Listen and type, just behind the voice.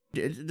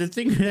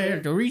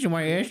The reason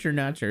why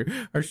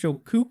astronauts are so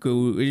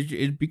cuckoo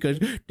is because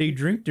they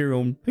drink their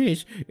own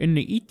piss and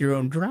they eat their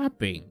own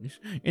droppings,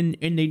 and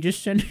they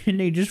just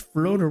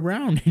float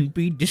around and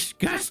be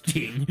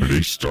disgusting.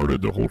 They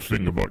started the whole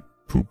thing about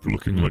poop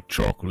looking like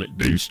chocolate.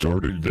 They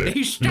started that.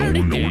 No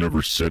one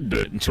ever said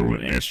that until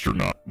an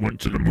astronaut went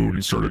to the moon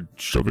and started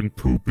shoving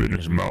poop in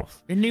his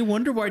mouth. And they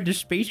wonder why the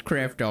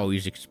spacecraft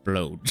always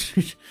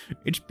explodes.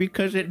 It's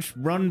because it's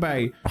run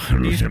by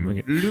these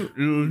loons.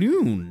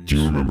 Do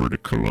you remember the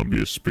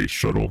Columbia Space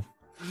Shuttle?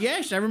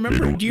 Yes, I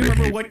remember. Do you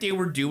remember what they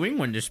were doing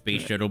when the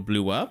space shuttle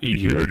blew up?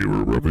 Yeah, they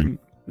were rubbing.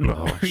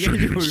 Oh,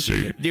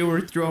 they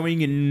were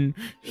throwing and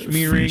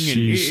smearing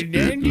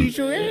and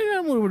so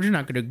we're just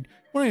not gonna.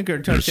 We're not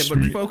going to touch that,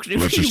 but folks,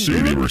 let's just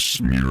say they were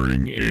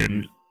smearing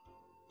in.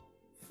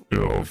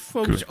 Oh,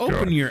 folks,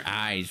 open your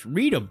eyes.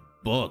 Read a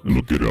book.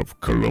 Look it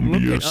up.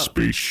 Columbia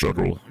Space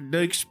Shuttle.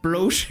 The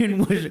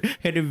explosion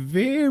had a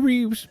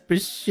very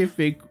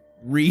specific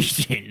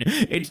reason.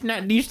 It's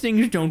not, these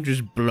things don't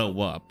just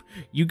blow up.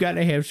 You got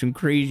to have some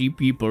crazy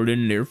people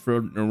in there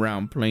floating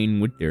around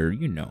playing with their,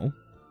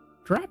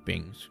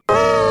 droppings.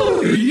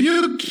 Oh, are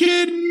you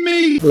kidding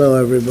me? Hello,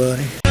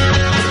 everybody.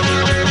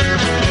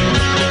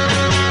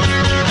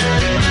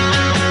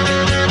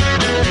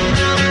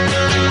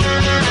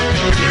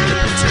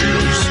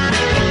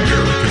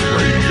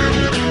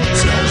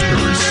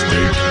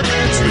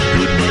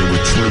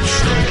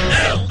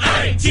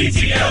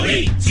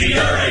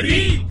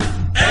 L-I-T-T-L-E-T-R-I-V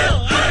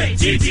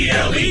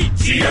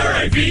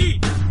L-I-T-T-L-E-T-R-I-V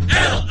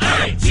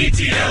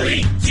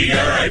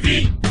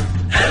L-I-T-T-L-E-T-R-I-V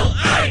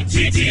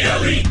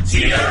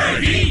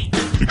L-I-T-T-L-E-T-R-I-V.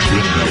 The Good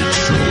Night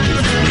Show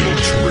with Lil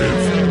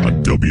Triv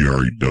on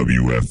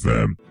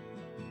WREW-FM.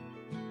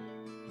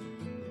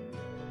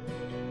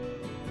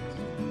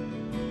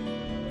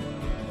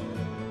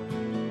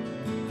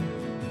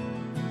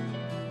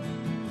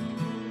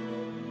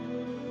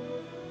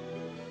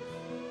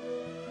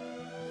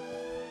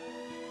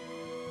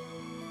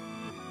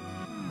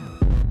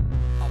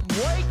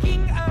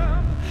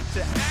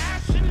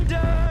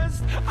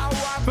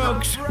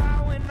 Folks,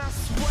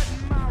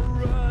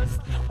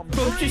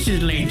 this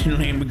is Landon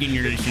Lamborghini.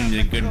 You're listening to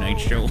the Good Night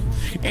Show.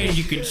 As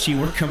you can see,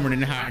 we're coming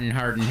in hot and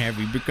hard and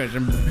heavy because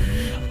I'm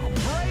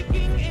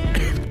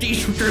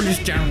Diesel, turn this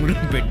down a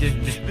little bit. This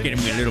is just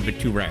getting me a little bit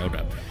too riled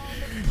up.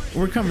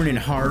 We're coming in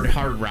hard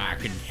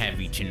rock and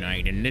heavy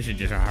tonight, and this is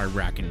just a hard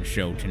rocking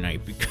show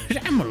tonight because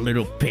I'm a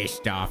little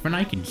pissed off, and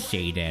I can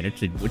say that.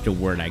 It's a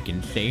word I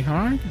can say, huh?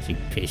 I can say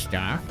pissed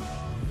off.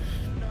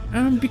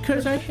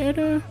 Because I had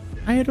a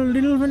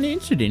little of an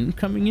incident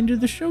coming into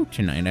the show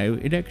tonight.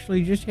 It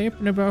actually just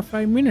happened about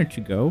 5 minutes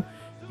ago,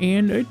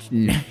 and it's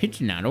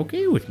not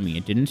okay with me.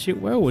 It didn't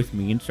sit well with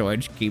me, and so I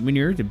just came in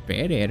here with a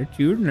bad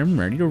attitude, and I'm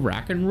ready to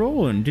rock and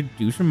roll and to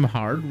do some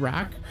hard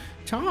rock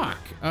talk.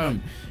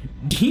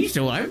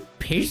 Diesel, I'm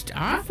pissed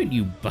off at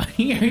you,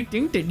 buddy. I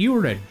think that you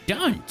were a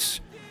dunce.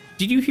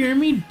 Did you hear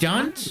me,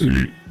 dunce?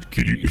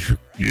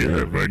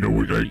 Yeah, I know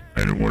what I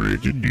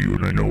did to you,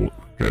 and I know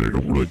that I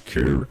don't really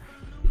care.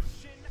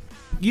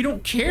 You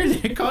don't care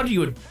that I called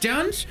you a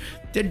dunce?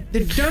 The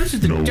dunce is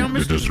the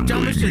dumbest of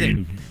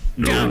the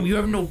dumb. You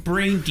have no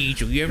brain,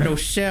 Diesel. You have no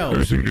cells.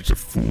 I think it's a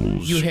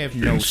fool's You have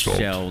no insult.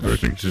 cells. I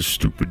think it's a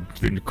stupid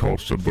thing to call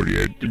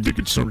somebody. I think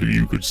it's something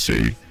you could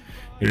say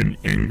in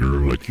anger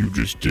like you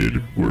just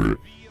did, where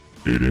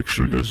it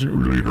actually doesn't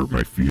really hurt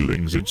my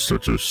feelings. It's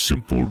such a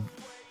simple,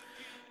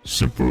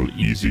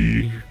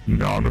 easy,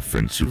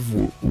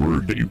 non-offensive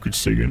word that you could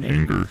say in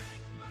anger.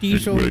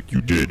 Diesel, like you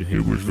did.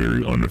 It was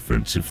very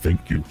unoffensive.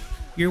 Thank you.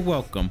 You're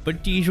welcome.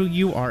 But Diesel,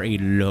 you are a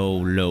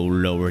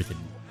lower than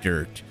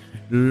dirt.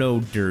 Low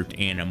dirt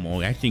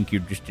animal. I think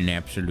you're just an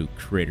absolute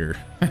critter.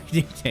 I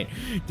think that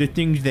the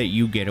things that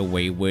you get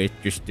away with,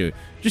 just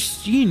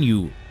seeing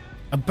you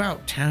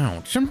about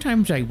town.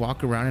 Sometimes I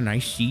walk around and I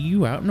see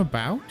you out and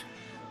about.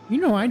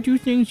 I do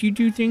things, you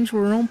do things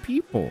for our own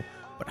people.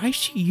 But I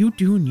see you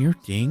doing your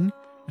thing.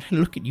 I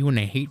look at you and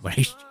I hate what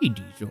I see,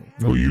 Diesel.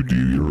 Oh, you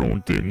do your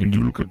own thing, and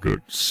you look like a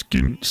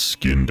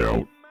skinned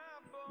out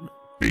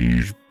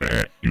beige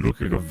bat. You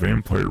look like a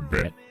vampire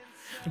bat.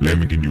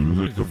 Lamborghini, you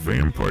look like a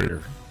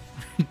vampire.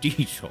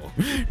 Diesel,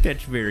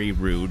 that's very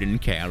rude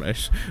and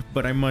callous,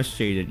 but I must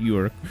say that you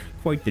are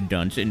quite the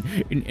dunce, and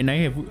I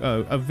have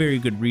a very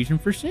good reason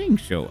for saying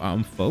so,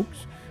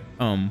 folks.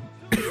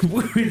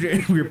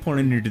 We're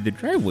pulling into the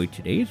driveway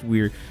today as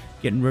we're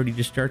getting ready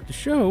to start the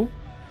show.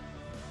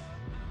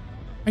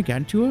 I got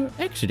into a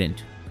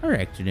car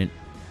accident,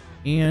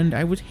 and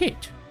I was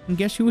hit. And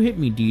guess who hit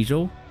me,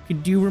 Diesel?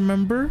 Do you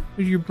remember?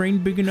 Is your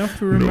brain big enough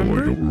to remember?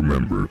 No, I don't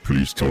remember.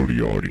 Please tell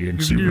the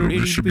audience.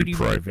 This should be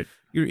private.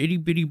 Your itty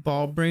bitty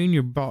ball brain,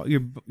 your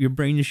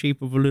brain the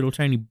shape of a little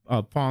tiny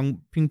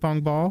ping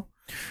pong ball.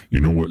 You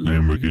know what,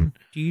 Lamborghini?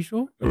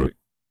 Diesel? Are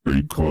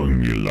you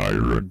calling me a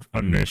liar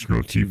on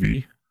national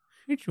TV?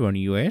 It's funny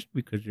you asked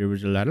because there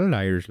was a lot of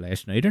liars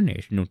last night on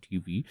national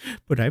TV,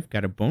 but I've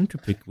got a bone to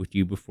pick with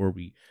you before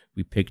we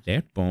pick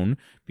that bone,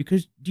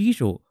 because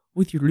Diesel,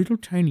 with your little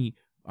tiny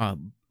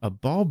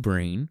ball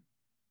brain,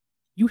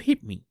 you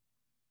hit me.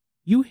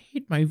 you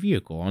hit my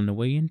vehicle on the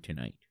way in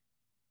tonight.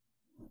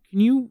 Can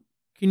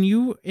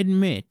you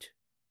admit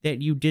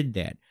that you did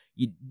that?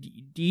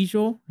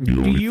 Diesel,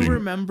 do you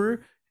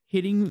remember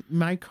hitting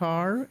my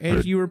car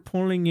as you were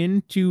pulling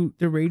into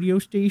the radio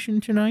station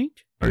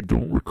tonight? I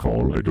don't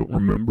recall, I don't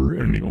remember,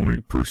 and the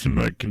only person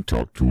I can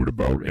talk to it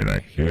about, and I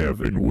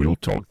have and will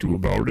talk to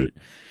about it,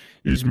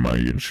 is my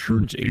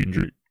insurance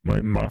agent,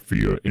 my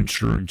mafia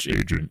insurance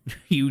agent.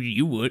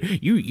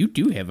 You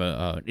do have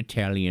a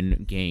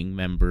Italian gang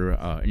member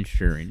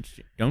insurance,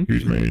 don't you?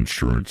 He's my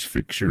insurance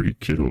fixer. He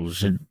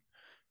kills and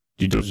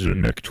he does a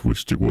neck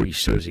twisted what he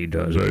says he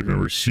does. I've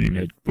never seen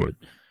it, but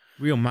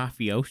real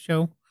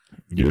mafioso.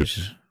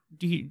 Yes.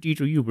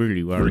 Diesel, you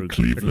really are very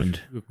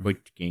Cleveland.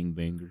 Quite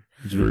gangbanger.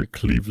 It's very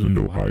Cleveland,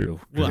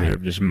 Ohio. Well, I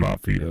have this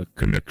mafia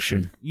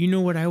connection. You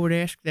know what I would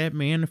ask that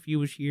man if he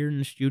was here in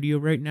the studio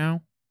right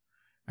now?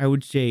 I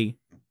would say,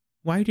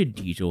 why did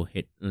Diesel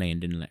hit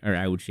Landon? Or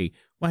I would say,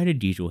 why did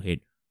Diesel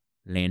hit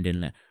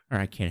Landon? Or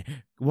I can't.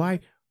 Why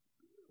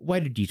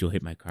did Diesel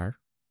hit my car?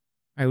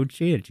 I would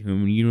say that to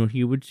him, and you know what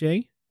he would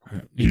say?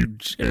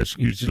 He'd ask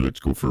you to let's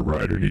go for a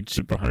ride, and he'd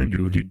sit behind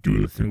you, and he'd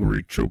do the thing where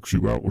he chokes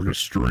you out with a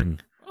string.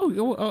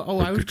 Oh!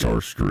 I was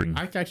guitar string.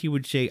 I thought he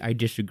would say, "I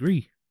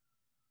disagree."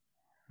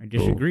 I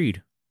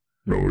disagreed.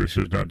 No, this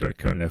is not that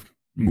kind of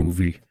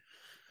movie.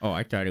 Oh,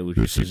 I thought it was.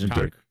 This isn't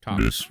that.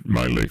 This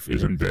my life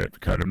isn't that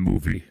kind of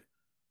movie.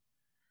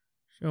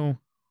 So,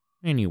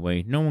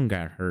 anyway, no one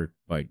got hurt,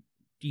 but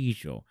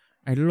Diesel.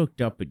 I looked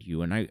up at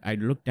you, and I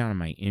looked down at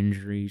my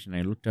injuries, and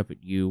I looked up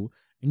at you,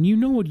 and you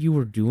know what you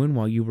were doing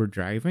while you were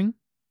driving?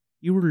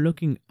 You were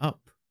looking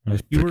up. I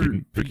was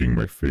picking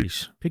my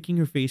face. Picking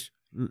your face,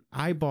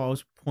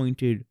 eyeballs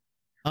pointed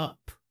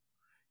up.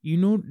 You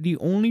know, the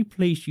only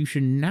place you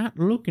should not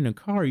look in a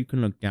car, you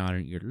can look down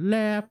at your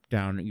lap,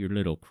 down at your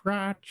little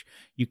crotch,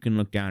 you can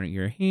look down at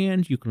your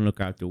hands, you can look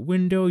out the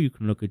window, you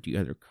can look at the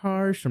other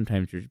cars.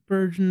 Sometimes there's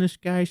birds in the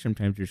sky,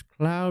 sometimes there's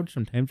clouds,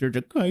 sometimes there's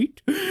a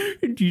kite.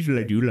 And Diesel,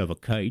 I do love a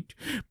kite.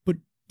 But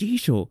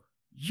Diesel,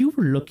 you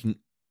were looking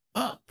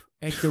up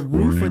at the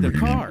roof of the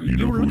car. You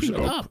know were who's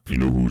looking up? You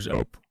know who's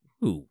up?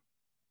 Who?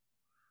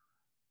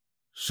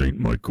 Saint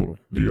Michael,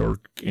 the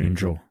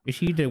Archangel. Is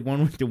he the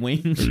one with the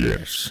wings?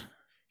 Yes.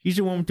 He's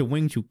the one with the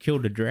wings who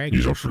killed the dragon.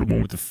 He's also the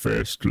one with the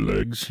fast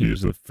legs. He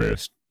has the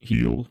fast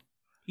heel.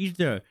 He's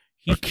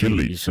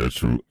Achilles. That's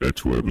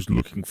who I was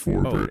looking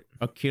for. Oh,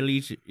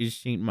 Achilles is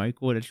Saint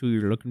Michael. That's who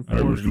you're looking for.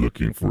 I was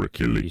looking for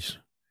Achilles.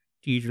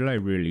 Diesel, I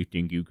really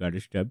think you got to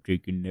stop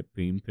taking that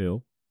pain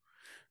pill,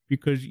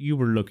 because you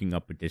were looking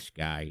up at the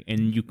sky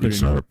and you couldn't.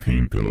 It's not a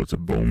pain pill. It's a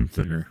bone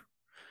thinner.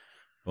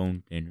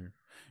 Bone thinner.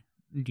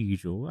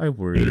 Diesel, I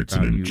worry about you. It's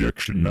an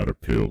injection, not a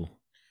pill.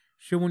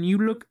 So when you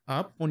look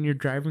up when you're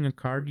driving a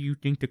car, do you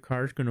think the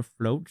car's going to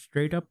float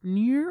straight up in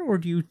the air? Or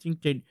do you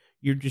think that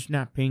you're just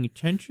not paying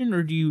attention? Or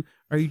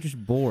are you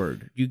just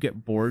bored? Do you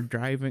get bored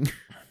driving?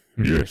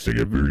 Yes, I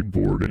get very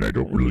bored and I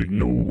don't really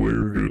know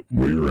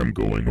where I'm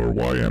going or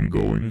why I'm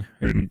going.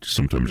 And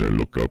sometimes I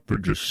look up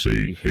and just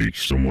say, hey,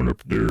 someone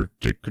up there,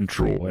 take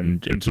control.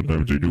 And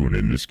sometimes they do, and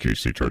in this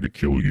case, they try to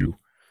kill you.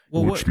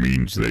 Well, which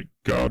means that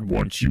God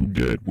wants you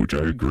dead, which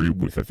I agree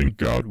with. I think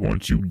God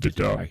wants you to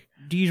die.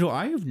 Diesel,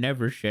 I have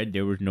never said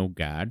there was no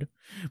God,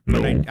 but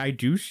no. I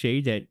do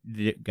say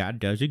that God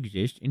does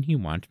exist and he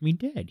wants me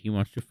dead. He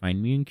wants to find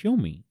me and kill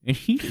me, and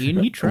he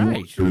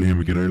tries.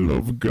 Liam, again, I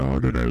love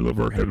God and I love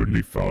our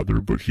Heavenly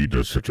Father, but he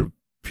does such a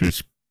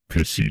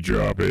pissy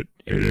job at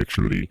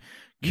actually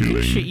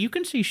killing. You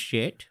can say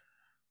shit.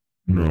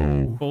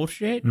 No.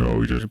 Bullshit?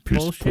 No, he does a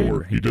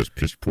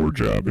piss poor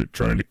job at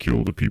trying to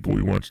kill the people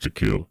he wants to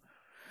kill.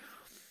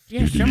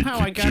 Yeah, somehow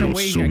I got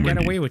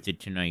away with it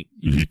tonight.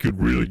 He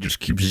could really just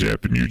keep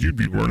zapping you. You'd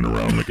be running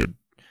around like a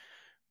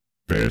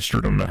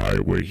bastard on the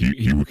highway. He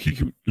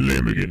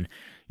Lamigan,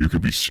 you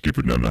could be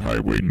skipping down the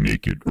highway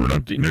naked, or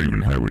not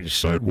even highway, the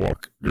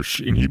sidewalk,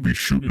 and he'd be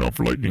shooting off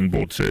lightning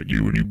bolts at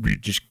you, and you'd be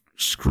just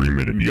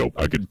screaming and yelp.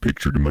 I could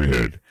picture it in my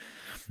head,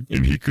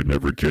 and he could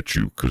never catch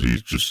you because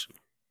he's just.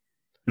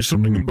 There's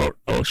something about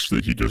us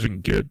that he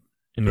doesn't get,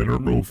 and I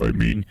don't know if I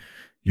mean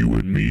you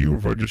and me, or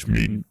if I just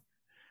mean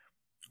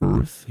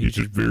Earth. He's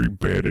just very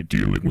bad at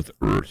dealing with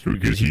Earth,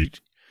 because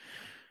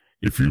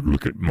if you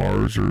look at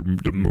Mars or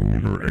the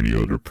Moon or any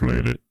other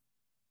planet,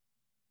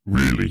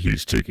 really,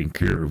 he's taking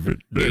care of it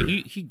there.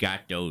 Yeah, he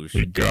got those.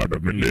 He got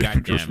them, and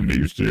they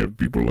used to have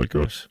people like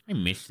us. I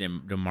miss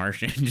them, the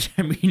Martians.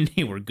 I mean,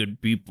 they were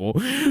good people.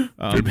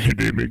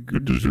 They make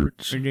good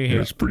desserts.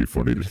 It's pretty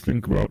funny to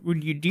think about. Well,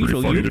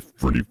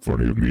 pretty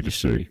funny of me to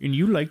say. And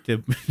you liked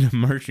the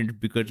Martians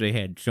because they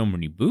had so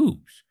many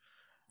boobs.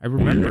 I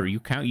remember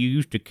you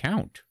used to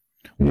count.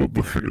 Well,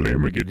 but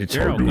Lamigan, it's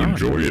hard to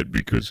enjoy it,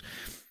 because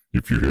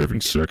if you're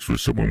having sex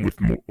with someone with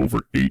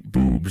over 8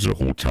 boobs the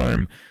whole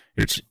time,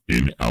 it's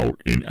in,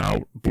 out, in,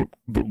 out. But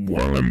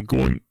while I'm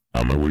going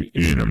on my way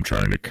in, I'm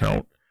trying to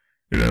count.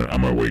 And then on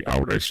my way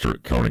out, I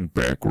start counting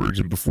backwards.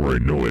 And before I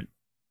know it,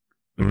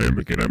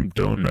 Lamigan, I'm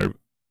done.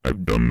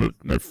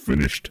 I've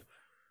finished.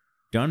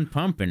 Done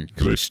pumping.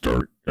 Because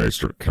I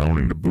start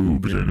counting the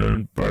boobs, and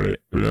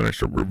then I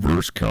start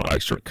reverse count. I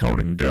start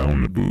counting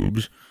down the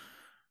boobs,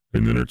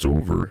 and then it's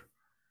over.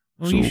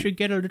 Well, you should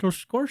get a little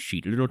score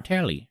sheet, a little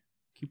tally.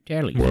 Keep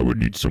tally. Well, I would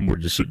need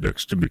someone to sit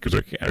next to me because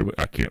I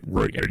can't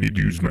write. I need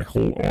to use my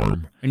whole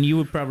arm. And you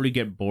would probably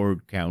get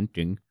bored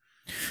counting.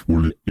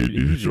 Well,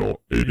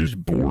 it is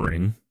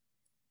boring.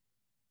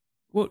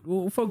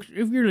 Well, folks,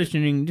 if you're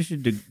listening, this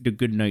is the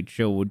Good Night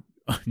Show with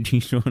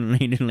Diesel and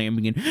Landon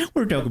Lamigan.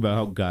 We're talking about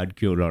how God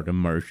killed all the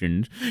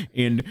Martians,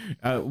 and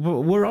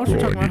we're also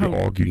talking about how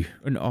Augie.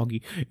 And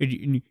Augie,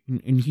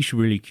 and he should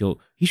really kill.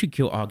 He should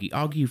kill Augie.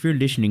 Augie, if you're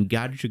listening,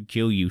 God should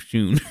kill you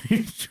soon.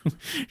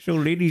 so,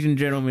 ladies and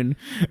gentlemen,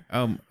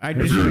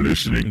 if you're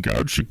listening,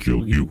 God should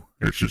kill you.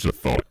 It's just a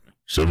thought.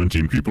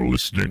 17 people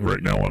listening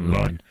right now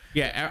online.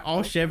 Yeah,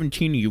 all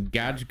 17 of you,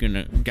 God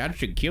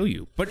should kill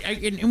you. But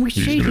and we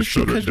He's say this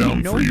because we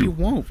know he you.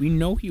 won't. We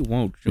know he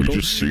won't. So We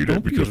just say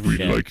that because we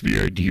like the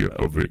idea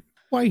of it.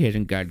 Why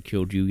hasn't God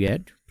killed you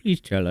yet?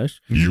 Please tell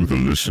us. You, the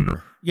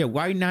listener. Yeah,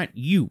 why not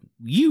you?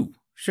 You.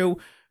 So,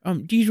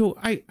 Diesel,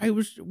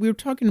 we were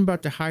talking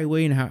about the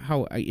highway and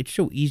how it's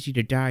so easy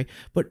to die.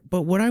 But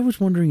what I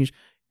was wondering is,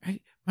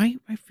 my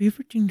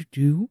favorite thing to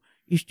do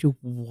is to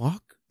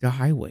walk the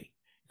highway.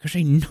 Because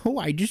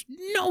I just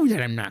know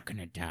that I'm not going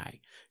to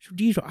die. So,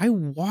 Diesel, I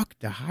walk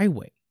the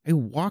highway.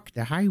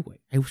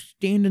 I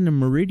stand in the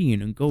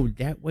meridian and go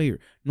that way, or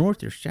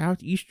north or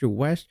south, east or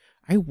west.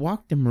 I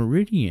walk the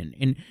meridian,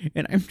 and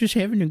I'm just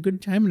having a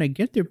good time, and I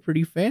get there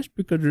pretty fast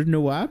because there's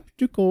no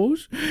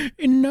obstacles,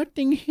 and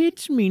nothing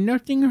hits me,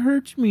 nothing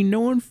hurts me, no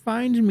one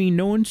finds me,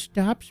 no one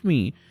stops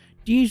me.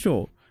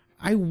 Diesel,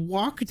 I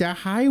walk the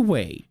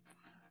highway.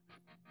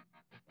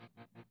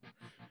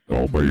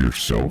 All by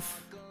yourself?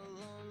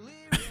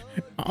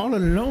 All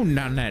alone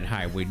on that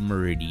highway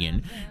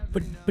meridian.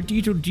 But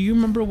Diesel, do you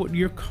remember what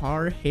your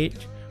car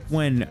hit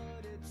when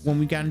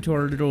we got into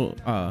our little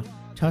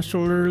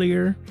tussle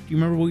earlier? Do you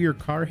remember what your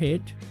car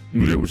hit?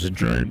 It was a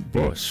giant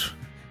bus.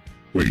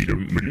 Wait a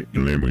minute,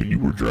 Lemon, you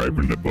were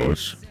driving the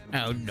bus?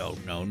 Oh,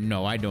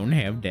 no, I don't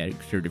have that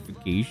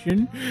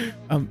certification.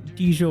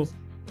 Diesel,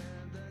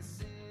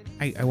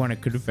 I want to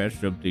confess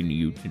something to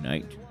you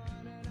tonight.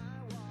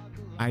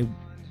 I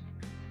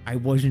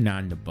wasn't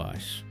on the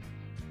bus.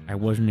 I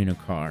wasn't in a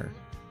car.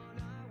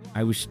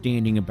 I was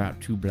standing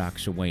about 2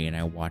 blocks away, and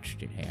I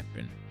watched it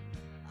happen.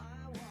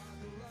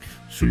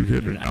 So you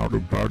had an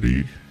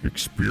out-of-body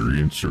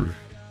experience, or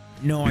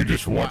no? I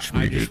just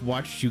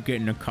watched you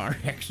get in a car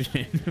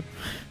accident,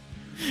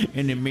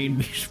 and it made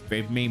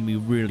me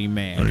really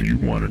mad. And you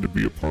wanted to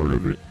be a part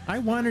of it. I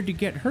wanted to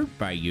get hurt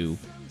by you.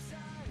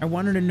 I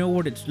wanted to know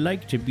what it's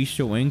like to be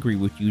so angry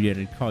with you that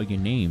I'd call you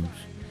names.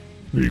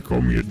 You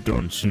called me a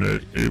dunce, and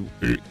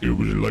it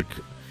was like.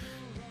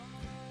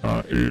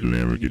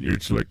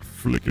 It's like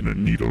flicking a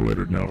needle at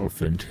an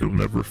elephant. He'll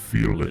never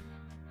feel it.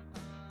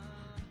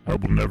 I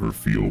will never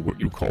feel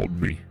what you called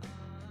me.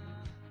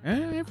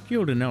 I've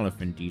killed an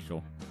elephant,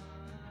 Diesel.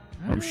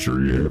 I'm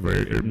sure you have.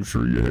 I'm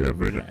sure you have.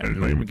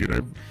 And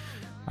again,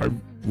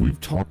 we've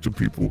talked to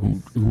people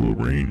who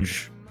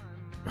arrange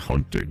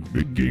hunting,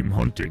 big game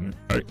hunting.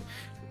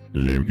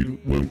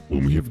 When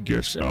we have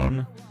guests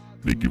on,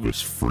 they give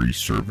us free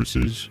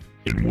services.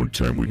 And one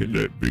time we had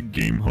that big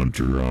game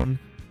hunter on.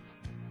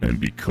 And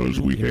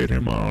because we had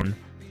him on,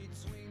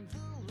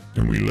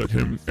 and we let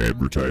him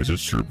advertise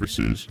his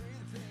services,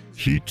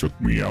 he took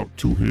me out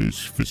to his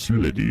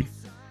facility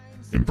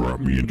and brought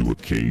me into a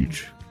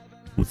cage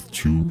with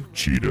 2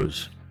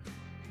 cheetahs.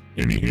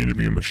 And he handed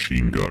me a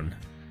machine gun.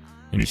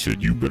 And he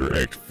said, you better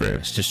act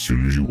fast as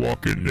soon as you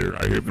walk in there.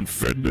 I haven't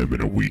fed them in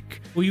a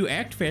week. Well, you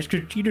act fast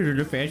because cheetahs are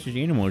the fastest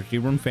animals. They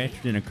run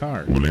faster than a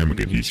car. Well,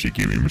 again, he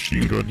gave me a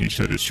machine gun. He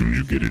said, as soon as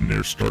you get in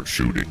there, start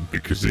shooting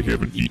because they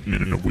haven't eaten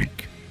it in a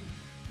week.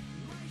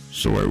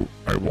 So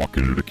I walk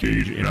into the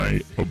cage and I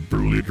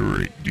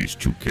obliterate these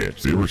 2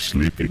 cats. They were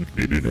sleeping.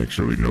 They didn't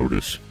actually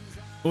notice.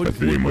 I think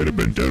they might have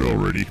been dead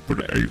already,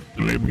 but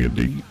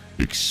they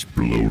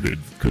exploded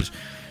because,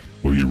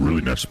 well, you're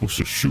really not supposed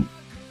to shoot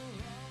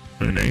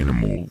an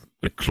animal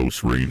at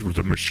close range with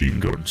a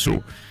machine gun.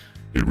 So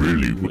it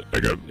really,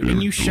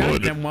 and you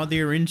shot them while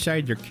they were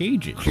inside their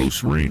cages.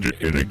 Close range,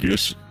 and I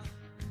guess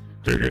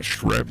they got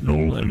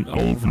shrapnel and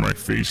all over my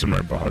face and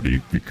my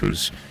body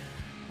because.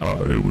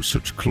 It was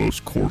such close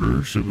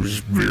quarters. It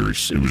was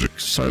the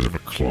size of a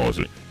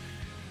closet.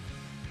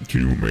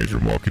 Can you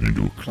imagine walking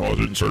into a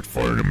closet and start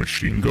firing a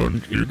machine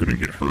gun? You're gonna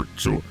get hurt.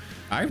 So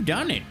I've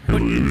done it.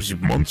 It was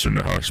months in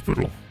the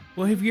hospital.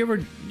 Well, have you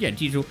ever? Yeah,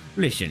 Diesel.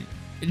 Listen,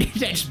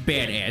 that's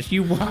badass.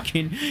 You walk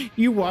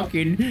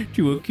in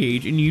to a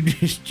cage and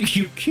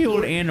you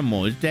killed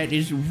animals. That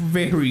is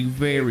very,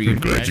 very I'm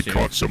impressive. glad you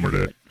caught some of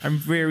that. I'm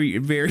very,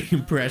 very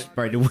impressed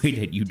by the way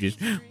that you just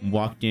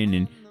walked in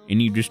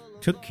and you just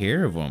took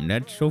care of them.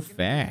 That's so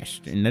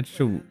fast, and that's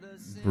so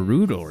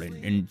brutal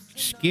and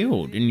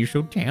skilled, and you're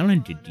so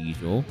talented,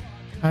 Diesel.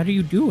 How do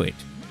you do it?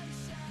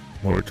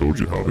 Well, I told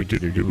you how we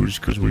did it. It was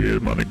because we had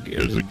him on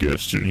as a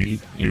guest,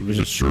 and it was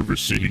a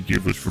service that he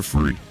gave us for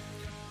free.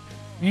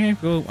 Yeah,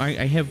 well,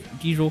 I have,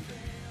 Diesel,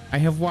 I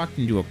have walked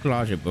into a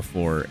closet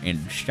before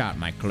and shot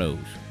my clothes.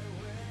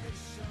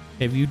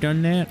 Have you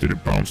done that? Did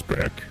it bounce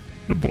back?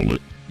 The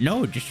bullet?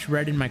 No, it just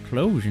shredded my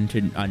clothes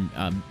into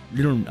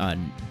little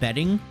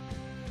bedding.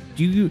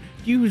 Do you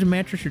use a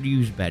mattress or do you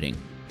use bedding?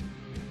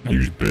 I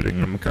use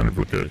bedding. I'm kind of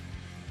like a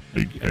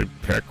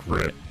pack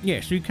rat.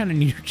 Yeah, so you kind of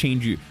need to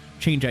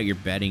change out your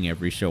bedding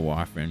every so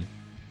often.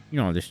 You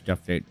know, all this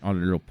stuff all the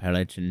little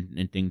pellets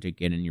and things that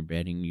get in your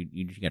bedding,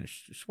 you just got to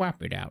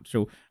swap it out.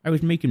 So I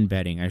was making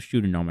bedding. I was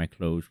shooting all my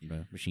clothes with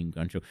a machine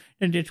gun. So,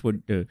 and that's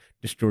what the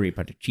story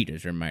about the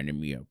cheetahs reminded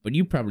me of. But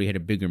you probably had a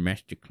bigger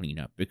mess to clean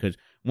up, because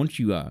once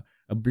you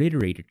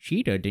obliterate a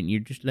cheetah, then you're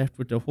just left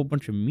with a whole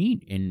bunch of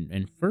meat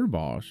and fur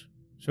balls.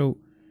 So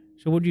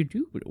what did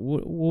you do?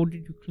 What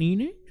did you clean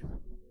it?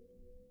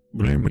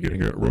 But I'm getting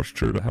got rushed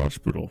to the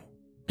hospital.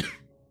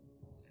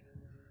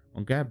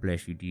 Well, God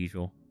bless you,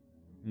 Diesel.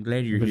 I'm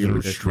glad you're Because here there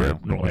with was us now.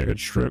 shrapnel. I had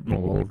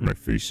shrapnel all over my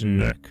face and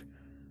neck.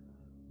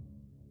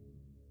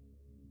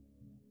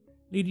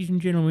 Ladies and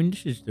gentlemen,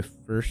 this is the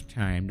first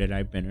time that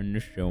I've been on the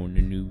show in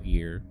the new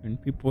year,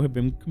 and people have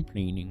been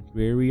complaining,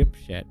 very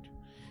upset.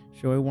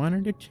 So I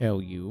wanted to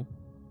tell you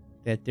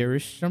that there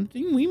is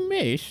something we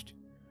missed,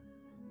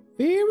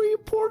 very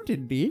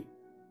importantly,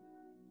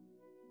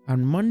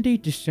 on Monday,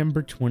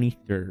 December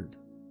 23rd.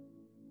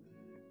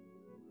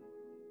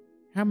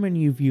 How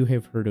many of you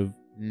have heard of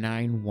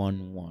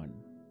 911?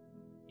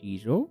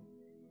 Diesel?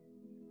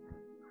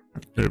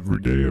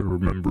 Every day I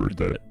remember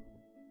that.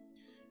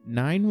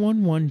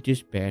 911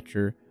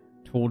 dispatcher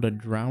told a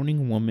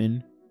drowning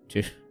woman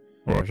to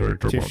Oh, I thought you were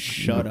talking about...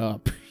 shut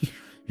up.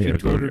 Yeah, She I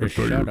told her to thought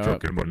you were shut up.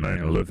 talking about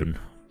 9/11.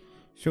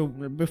 So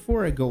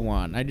before I go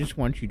on, I just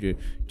want you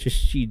to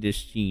see this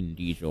scene,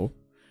 Diesel.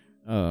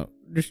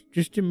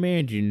 Just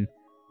imagine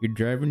you're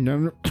driving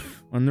down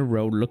on the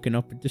road, looking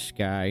up at the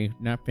sky,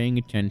 not paying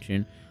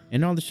attention,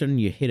 and all of a sudden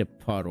you hit a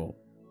puddle.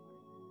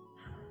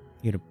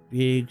 You hit a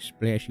big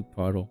splashy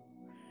puddle,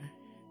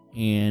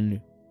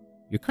 and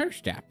your car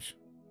stops.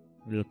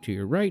 You look to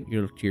your right,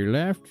 you look to your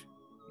left,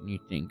 and you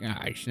think,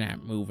 it's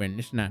not moving,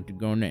 it's not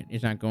going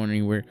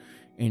anywhere.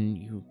 And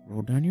you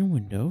roll down your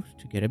windows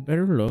to get a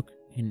better look,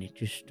 and it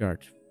just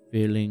starts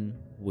filling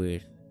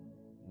with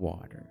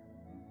water.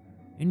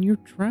 And you're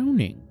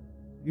drowning.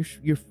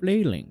 You're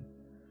flailing.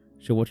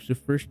 So what's the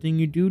first thing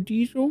you do,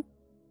 Diesel?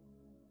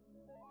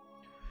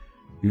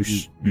 You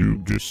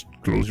just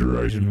close your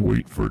eyes and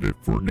wait for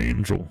an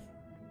angel.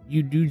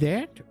 You do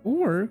that,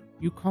 or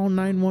you call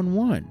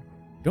 911.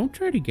 Don't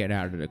try to get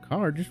out of the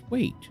car. Just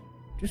wait.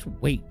 Just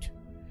wait.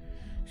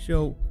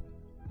 So,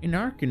 in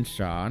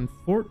Arkansas, in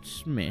Fort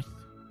Smith,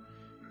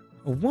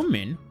 a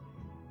woman...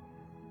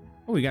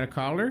 Oh, we got a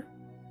caller?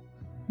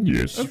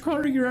 Yes. A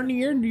caller, you're on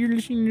the air, and you're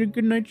listening to the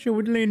Good Night Show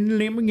with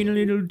Lambing and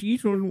Little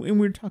Diesel, and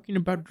we're talking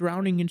about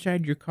drowning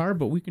inside your car,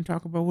 but we can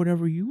talk about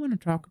whatever you want to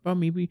talk about.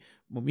 Maybe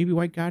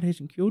why God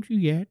hasn't killed you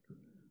yet.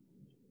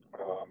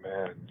 Oh,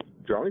 man.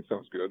 Drowning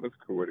sounds good. That's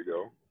a cool way to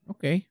go.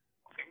 Okay.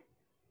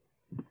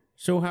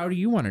 So how do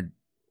you want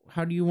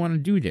to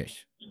do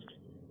this?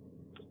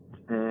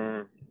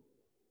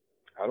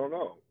 I don't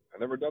know. I've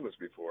never done this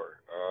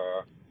before.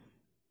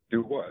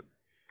 Do what?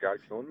 God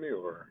killing me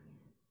or?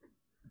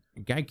 A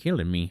guy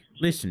killing me.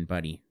 Listen,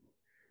 buddy.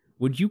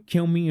 Would you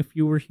kill me if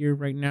you were here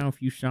right now,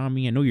 if you saw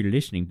me? I know you're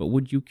listening, but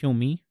would you kill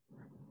me?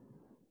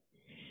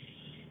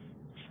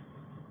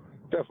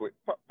 Definitely.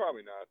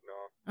 Probably not, no.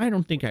 I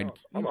don't think I'd...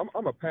 I'm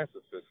a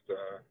pacifist.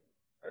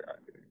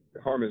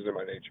 Harm is in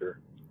my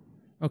nature.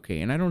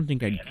 Okay, and I don't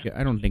think I'd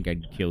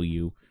kill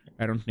you.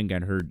 I don't think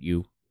I'd hurt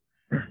you.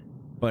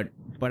 But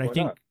I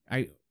think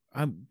not?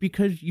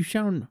 Because you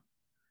sound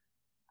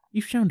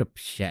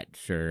upset,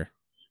 sir.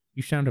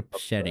 You sound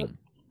upsetting. Upset?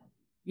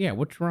 Yeah,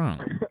 what's wrong?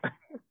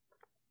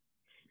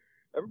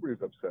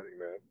 Everybody's upsetting,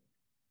 man.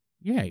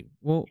 Yeah,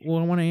 well,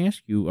 I want to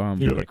ask you.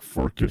 You're like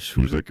Farkas.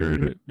 Who's that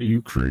guy? The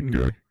Ukraine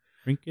guy.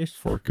 Frinkus?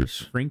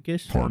 Farkas.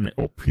 Penis.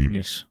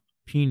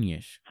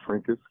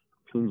 Frankus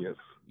Penis.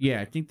 Yeah,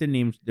 I think the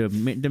name's the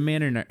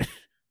man in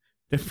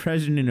the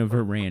president of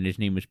Iran. His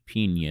name was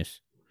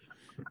Penis.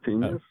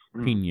 Penis?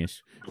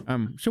 Penis.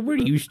 So where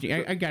do you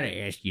stay? I gotta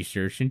ask you,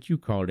 sir. Since you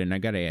called in, I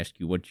gotta ask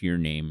you, what's your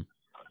name?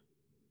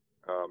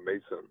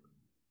 Mason.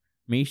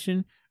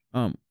 Mason.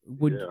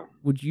 Would Yeah.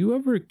 you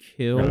ever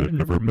kill? I've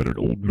never met an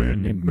old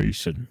man named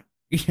Mason.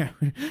 Yeah,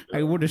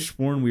 I would have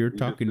sworn we were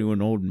talking to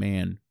an old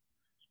man.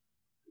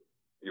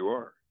 You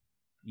are.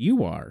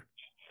 You are.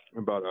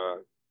 About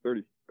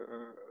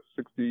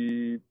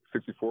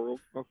 64 old.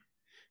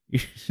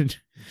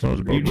 Sounds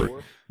about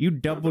right. You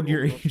doubled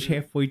your age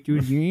halfway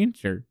through the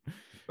answer.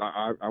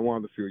 I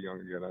wanted to feel young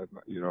again.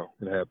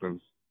 It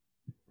happens.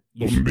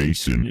 Well,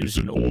 Mason is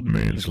an old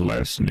man's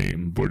last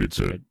name, but it's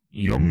a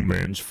young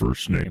man's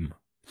first name.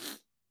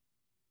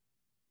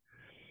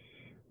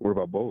 What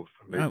about both?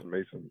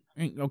 Mason.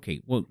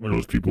 Okay, well, One of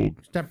those people.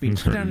 stop being.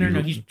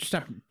 No.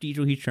 Stop,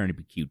 Diesel. He's trying to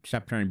be cute.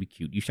 Stop trying to be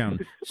cute.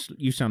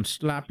 You sound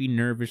sloppy,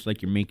 nervous,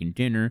 like you're making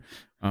dinner.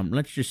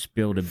 Let's just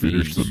spill the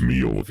beans. Finish the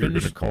meal if you're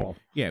gonna call.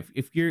 Yeah,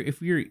 if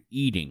you're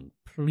eating,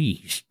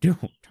 please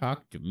don't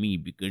talk to me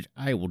because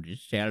I will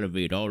just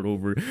salivate all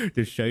over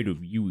the sight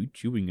of you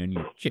chewing on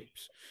your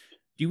chips.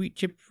 Do you eat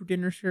chips for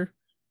dinner, sir?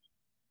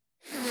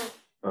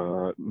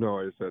 No,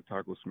 I just had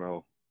taco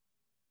smell.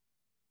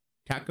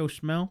 Taco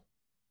smell?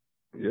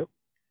 Yep.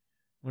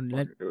 Well,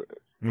 that,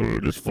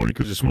 It's funny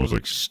because it smells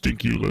like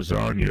stinky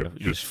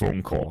lasagna. This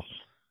phone call.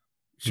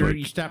 sir, Like-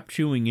 you stop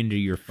chewing into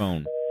your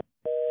phone.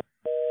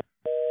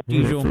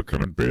 I feel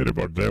kind of bad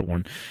about that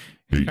one.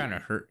 He Kind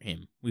of hurt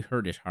him. We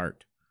hurt his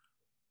heart.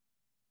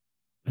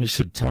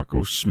 said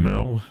taco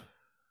smell.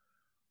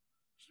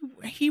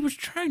 He was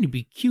trying to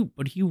be cute,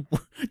 but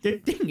the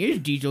thing is,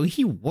 Diesel,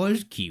 he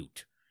was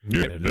cute.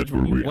 Yeah, that's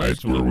where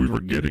we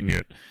were getting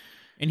it.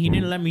 And he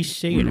didn't let me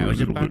say it. I was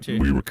about to.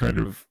 We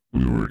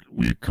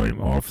kind of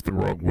off the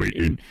wrong way.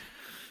 And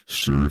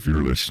sir, if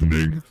you're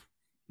listening,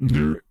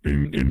 they're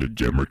in the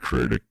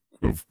Democratic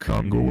of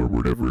Congo or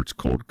whatever it's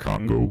called,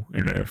 Congo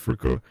in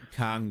Africa.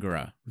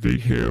 Congra. They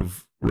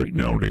have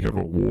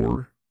a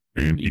war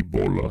and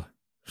Ebola.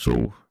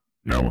 So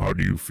now, how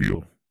do you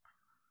feel?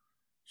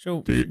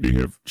 So They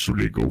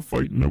go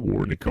fight in the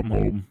war and they come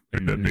home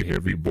and then they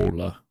have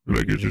Ebola.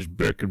 Like it's just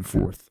back and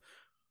forth.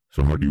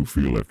 So how do you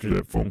feel after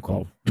that phone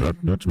call?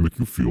 Not to make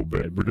you feel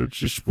bad, but that's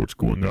just what's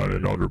going on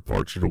in other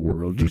parts of the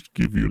world. Just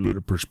give you a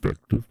little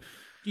perspective.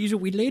 Diesel,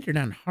 we laid it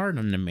on hard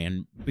on the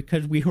man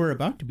because we were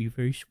about to be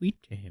very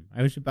sweet to him.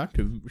 I was about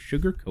to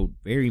sugarcoat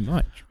very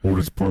much. Well,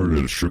 that's part of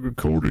the sugar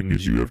coating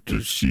is you have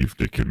to see if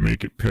they can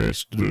make it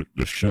past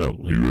the shell.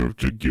 You have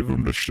to give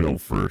them the shell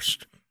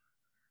first.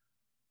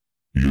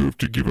 You have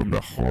to give them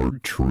the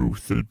hard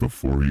truth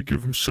before you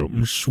give them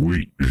something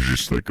sweet. It's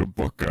just like a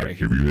Buckeye.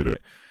 Have you had a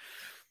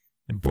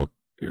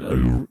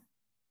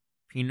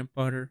Peanut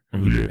butter.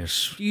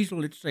 Yes.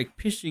 Diesel, it's like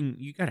pissing.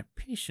 You gotta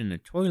piss in the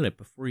toilet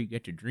before you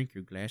get to drink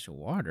your glass of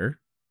water.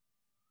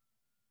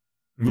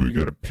 Well, you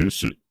gotta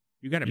piss it.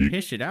 You gotta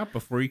piss it out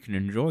before you can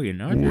enjoy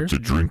another. Well, to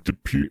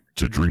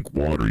drink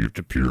water, you have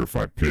to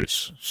purify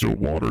piss. So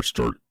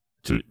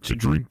to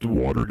drink the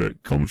water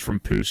that comes from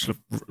piss.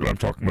 I'm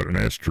talking about an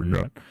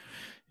astronaut.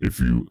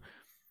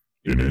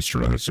 An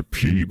astronaut has to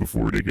pee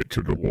before they get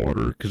to the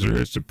water because it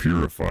has to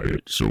purify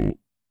it. So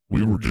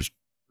we were just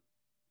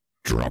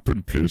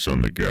dropping piss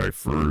on the guy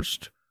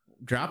first.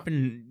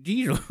 Dropping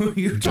Diesel.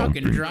 You're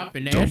talking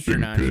dropping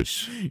astronauts.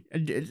 Piss.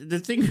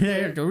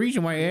 The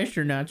reason why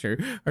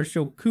astronauts are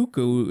so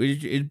cuckoo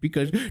is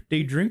because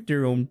they drink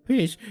their own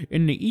piss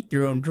and they eat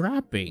their own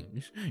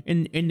droppings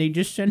and they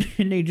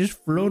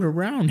just float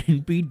around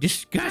and be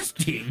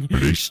disgusting.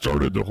 They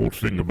started the whole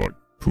thing about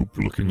poop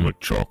looking like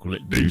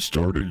chocolate. They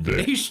started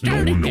that.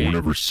 No one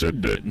ever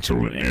said that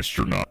until an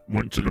astronaut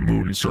went to the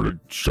moon and started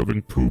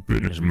shoving poop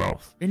in his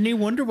mouth. And they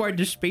wonder why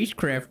the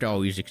spacecraft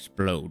always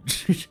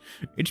explodes.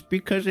 It's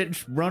because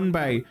it's run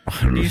by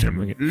these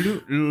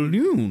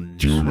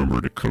loons. Do you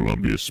remember the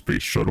Columbia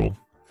Space Shuttle?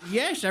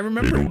 Yes, I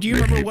remember. Do you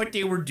remember what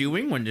they were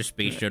doing when the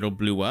space shuttle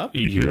blew up?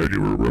 Yeah, they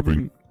were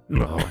rubbing.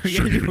 No,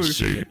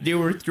 they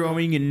were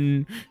throwing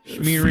and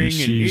smearing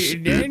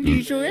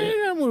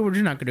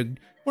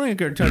we're not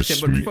gonna touch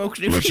that, but folks,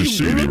 let's just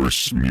say they were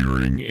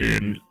smearing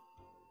and.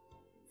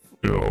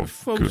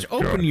 Folks,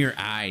 open your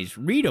eyes.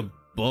 Read a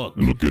book.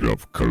 Look it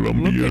up.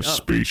 Columbia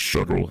Space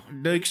Shuttle.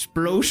 The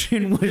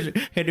explosion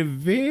had a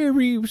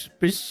very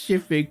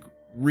specific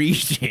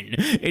reason.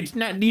 It's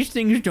not. These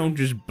things don't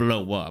just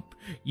blow up.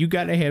 You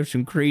gotta have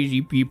some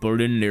crazy people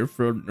in there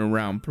floating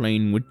around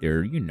playing with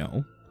their,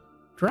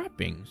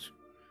 droppings.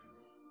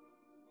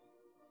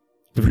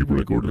 The people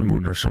that go to the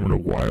moon are some of the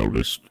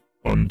wildest,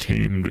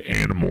 untamed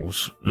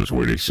animals. That's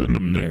why they send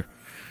them there.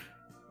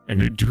 And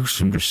they do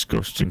some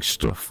disgusting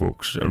stuff,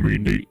 folks. I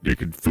mean, they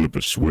could flip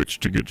a switch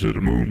to get to the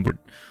moon, but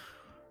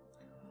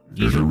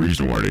there's a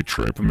reason why they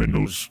trap them in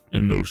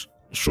those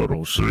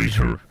shuttles. So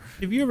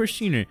have you ever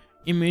seen an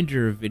image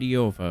or a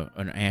video of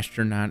an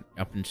astronaut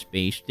up in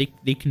space?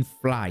 They can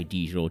fly,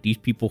 Diesel. These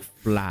people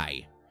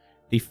fly.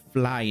 They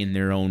fly in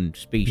their own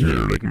spaceship.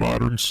 They're like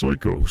modern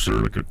psychos. They're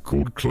like a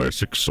cold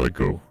classic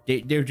psycho.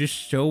 They're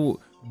just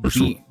so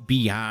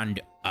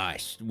beyond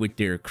us with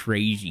their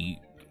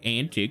crazy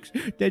antics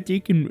that they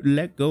can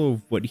let go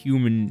of what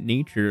human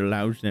nature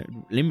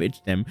limits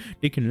them.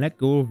 They can let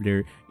go of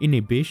their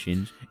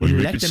inhibitions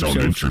and let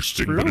themselves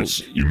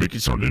float. You make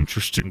it sound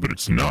interesting, but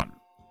it's not,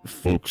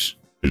 folks.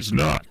 It's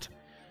not.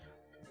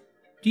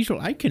 Diesel,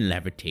 I can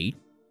levitate,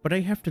 but I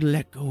have to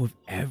let go of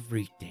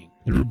everything.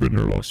 You ever been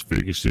to Las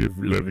Vegas? They have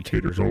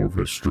levitators all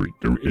over the street.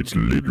 It's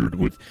littered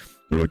with,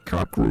 they're like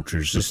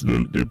cockroaches.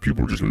 They're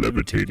people just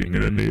levitating,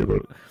 and then they have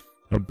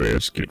a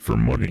basket for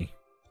money.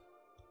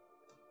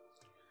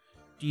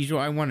 Diesel,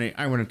 I want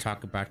to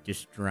talk about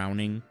this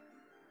drowning.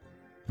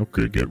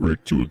 Okay, get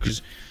right to it,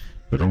 because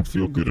I don't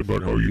feel good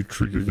about how you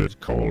treated that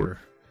caller.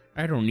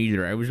 I don't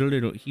either. I was a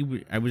little.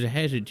 I was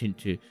hesitant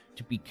to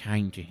be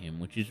kind to him,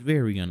 which is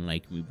very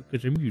unlike me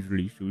because I'm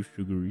usually so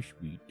sugary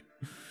sweet.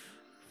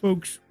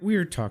 Folks, we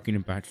are talking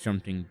about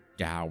something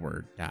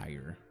dire.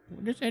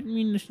 Does that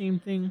mean the same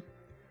thing?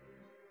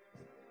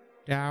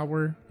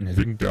 Dour? I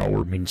think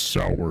dour means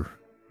sour.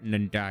 And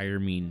then dire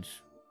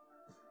means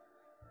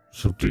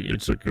Something,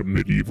 it's like a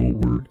medieval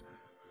word.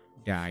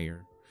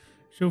 dire.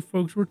 So,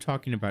 folks, we're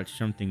talking about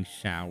something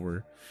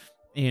sour.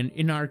 And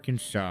in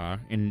Arkansas,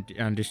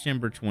 on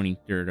December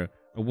 23rd,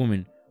 a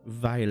woman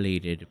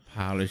violated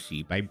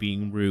policy by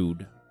being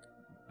rude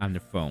on the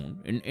phone.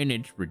 And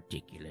it's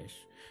ridiculous.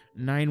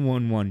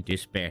 911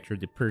 dispatcher,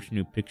 the person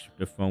who picks up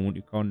the phone when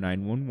you call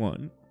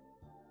 911.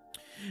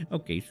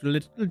 Okay, so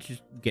let's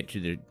just get to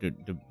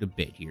the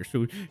bit here.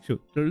 So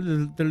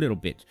the little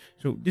bits.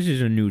 So this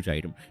is a news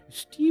item.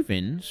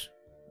 Stevens,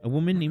 a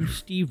woman named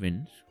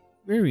Stevens,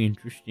 very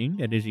interesting.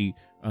 That is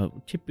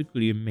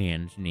typically a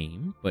man's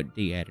name, but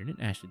they added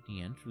an S at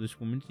the end. So this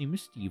woman's name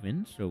is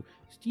Stevens. So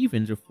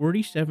Stevens, a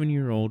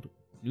 47-year-old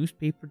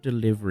newspaper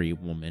delivery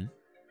woman,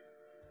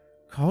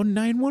 called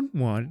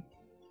 911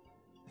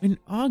 in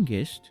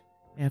August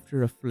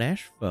after a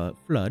flash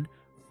flood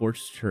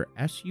forced her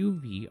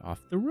SUV off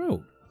the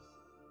road.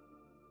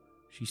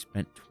 She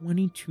spent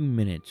 22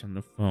 minutes on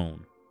the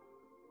phone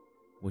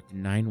with the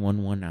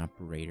 911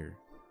 operator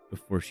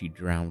before she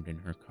drowned in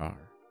her car.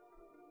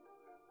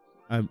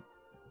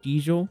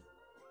 Diesel,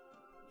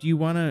 do you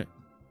wanna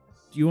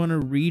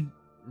read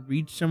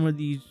some of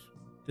the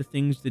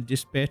things the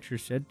dispatcher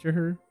said to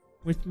her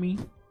with me?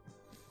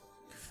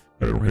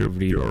 I don't have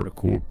the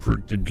article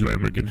printed,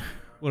 Lamigan.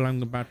 Well,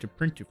 I'm about to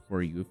print it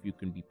for you if you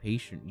can be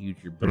patient and use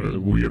your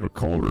brain. We have a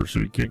caller, so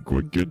you can't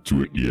quite get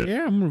to it yet.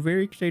 Yeah, I'm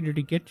very excited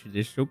to get to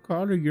this. So,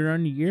 caller, you're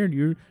on the air.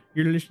 You're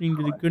listening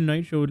to the Good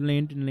Night Show with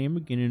Landon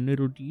Lamigan and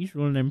Little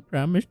Diesel, and I'm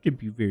promised to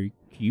be very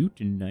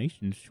cute and nice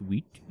and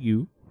sweet to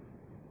you.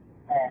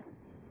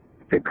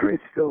 The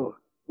crystal.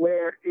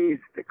 Where is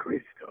the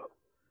crystal?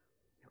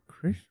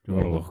 Crystal?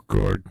 Oh,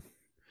 God.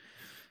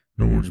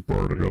 No one's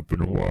brought it up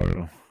in a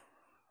while.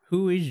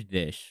 Who is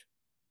this?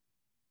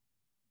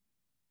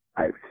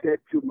 I've said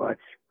too much.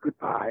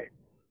 Goodbye.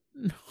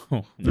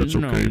 No, That's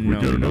okay. We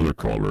got another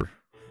caller.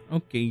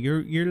 Okay,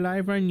 you're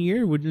live on the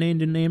air with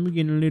Landon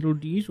Lamigan and Little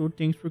Diesel.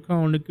 Thanks for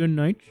calling the Good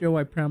Night Show.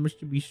 I promise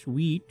to be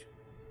sweet.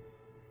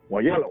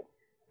 Well, Yellow.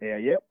 Yeah,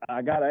 yep.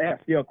 I got to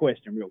ask you a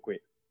question real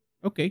quick.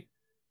 Okay.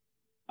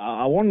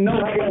 I want to know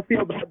how y'all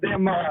feel about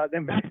them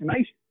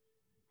vaccinations.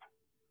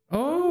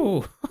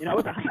 Oh.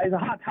 It's a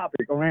hot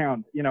topic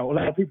around, a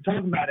lot of people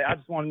talking about it. I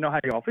just want to know how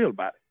y'all feel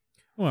about it.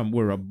 Well,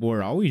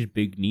 we're always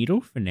big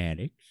needle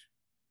fanatics,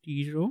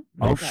 Diesel.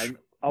 Okay.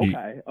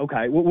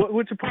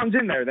 What's the problems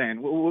in there then?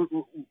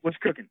 What's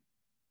cooking?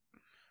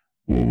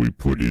 Well, we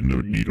put in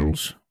the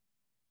needles.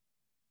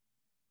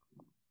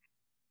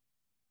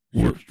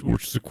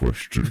 What's the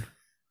question?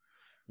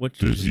 What's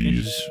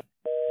disease?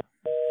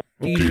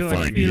 Okay, Diesel,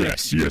 fine.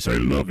 Yes, I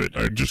love it.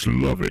 I just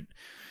love it.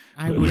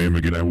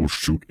 Lamigan, I will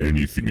shoot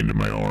anything into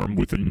my arm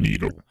with a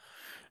needle.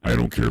 I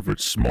don't care if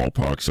it's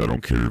smallpox. I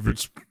don't care if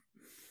it's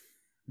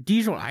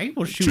Diesel. I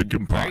will shoot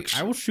chickenpox.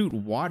 I will shoot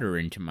water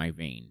into my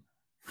vein,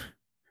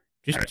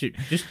 just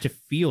to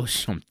feel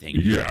something.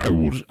 Yeah, I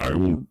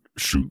will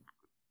shoot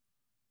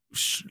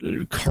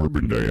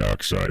carbon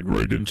dioxide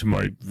right into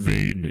my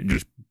vein and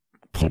just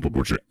pump a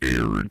bunch of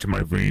air into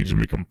my veins and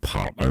make them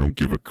pop. I don't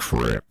give a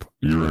crap.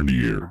 You're on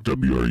the air.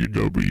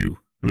 WRUW,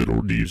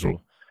 Little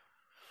Diesel.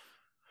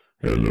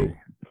 Hello.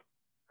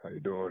 How you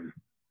doing?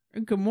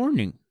 Good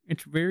morning.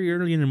 It's very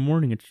early in the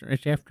morning.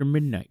 It's after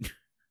midnight.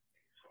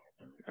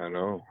 I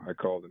know. I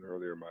called in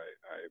earlier. My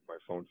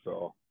phone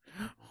fell.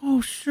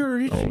 Oh,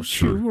 sir.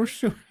 Sir. We're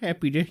so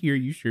happy to hear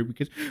you, sir,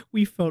 because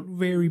we felt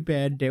very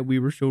bad that we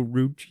were so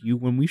rude to you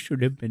when we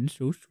should have been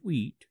so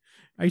sweet.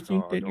 I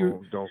think that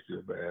don't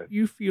feel bad.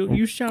 You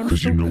sound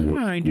so you know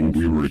kind what? and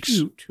we were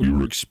cute. We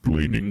were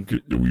explaining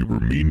that we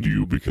were mean to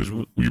you because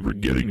we were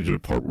getting to the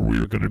part where we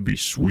were going to be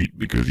sweet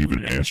because even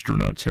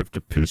astronauts have to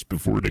piss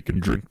before they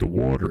can drink the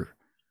water.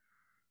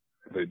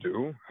 They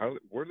do?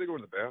 Where do they go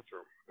to the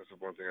bathroom? That's the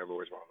one thing I've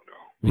always wanted to know.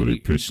 Well, they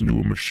piss into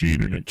a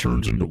machine and it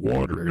turns into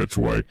water. That's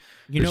why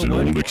it's an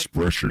old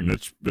expression.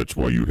 That's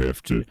why you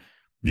have to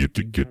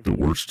get the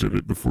worst of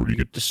it before you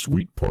get the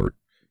sweet part.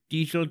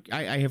 Diesel,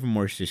 I have a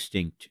more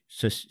suspicious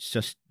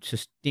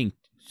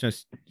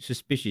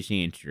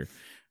answer.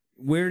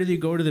 Where do they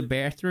go to the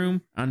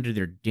bathroom? Onto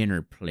their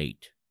dinner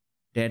plate.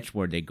 That's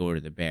where they go to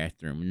the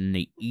bathroom. And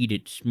they eat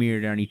it, smear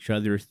it on each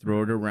other,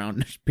 throw it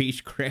around the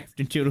spacecraft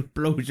until it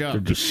blows up. They're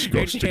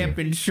disgusting. It's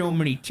happened so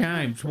many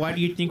times. Why do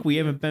you think we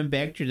haven't been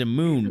back to the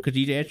moon? Because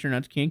these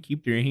astronauts can't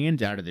keep their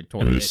hands out of the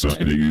toilet.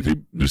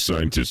 The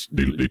scientists,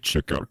 they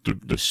check out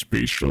the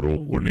space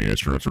shuttle when the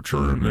astronauts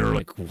return, and they're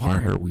like,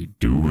 why are we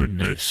doing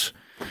this?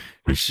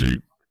 They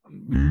say,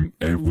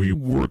 and we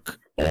work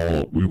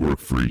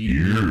for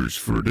years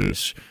for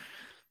this.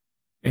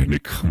 And they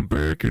come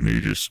back and they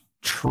just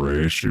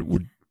trash it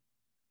with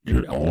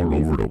it all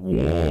over the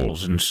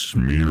walls and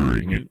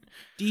smearing it.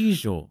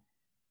 Diesel,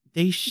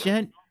 they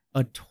sent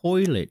a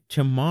toilet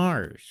to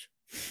Mars.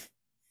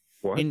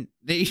 What? And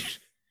they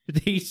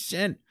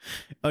sent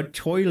a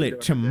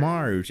toilet to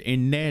Mars,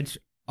 and that's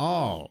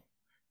all.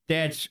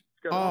 That's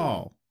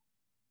all.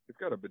 It's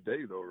got a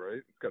bidet, though, right?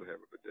 It's got to have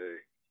a bidet.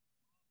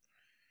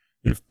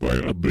 If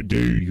by a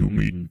bidet you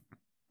mean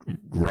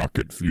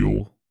rocket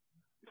fuel.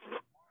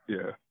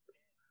 Yeah.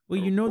 Well,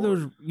 you know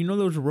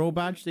those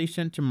robots they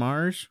sent to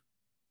Mars?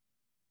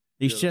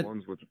 They Yeah, set the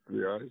ones with the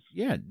 3 eyes.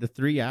 Yeah, the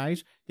 3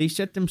 eyes. They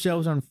set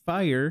themselves on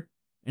fire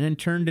and then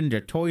turned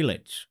into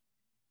toilets.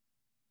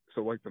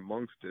 So like the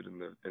monks did in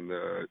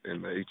the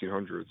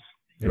 1800s.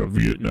 Yeah,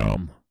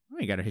 Vietnam. Oh,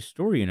 you got a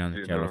historian on the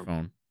Vietnam.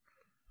 telephone.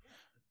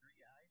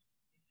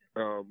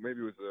 Maybe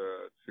it was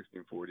the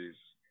 1640s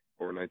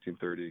or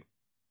 1930.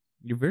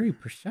 You're very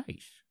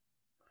precise.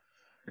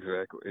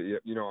 Exactly.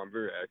 Yeah, I'm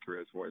very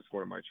accurate. It's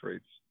one of my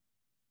traits.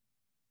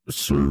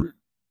 Sir,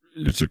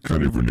 it's a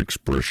kind of an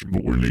expression,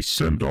 but when they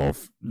send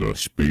off the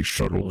space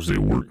shuttles, they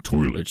weren't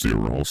toilets, they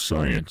were all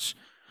science.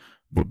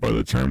 But by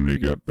the time they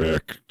got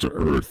back to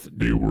Earth,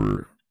 they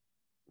were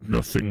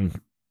nothing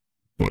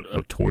but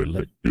a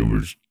toilet. It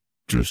was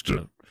just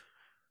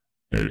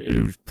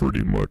it was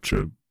pretty much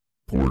a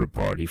porta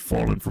potty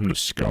falling from the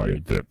sky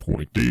at that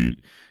point.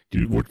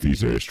 What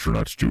these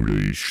astronauts do to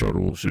these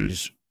shuttles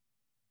is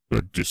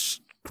a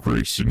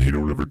disgrace, and they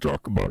don't ever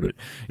talk about it.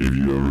 If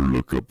you ever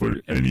look up at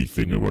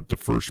anything about the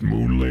first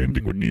moon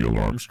landing with Neil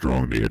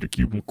Armstrong, they had to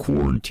keep him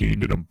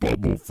quarantined in a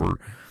bubble for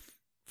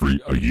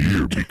a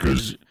year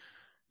because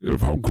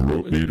of how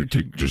gross. They had to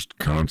take just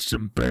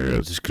constant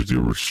baths because they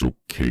were so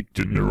caked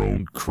in their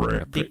own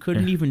crap. They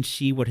couldn't even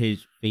see what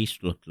his face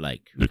looked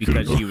like They because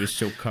couldn't- he was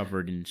so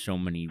covered in so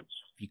many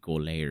fecal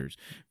layers.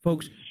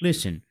 Folks,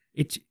 listen.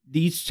 It's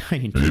these They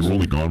scientists. were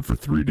only gone for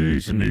 3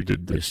 days, and they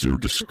did this. They were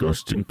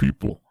disgusting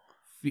people.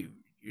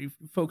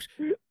 Folks,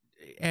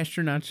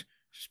 astronauts,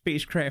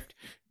 spacecraft,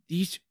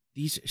 these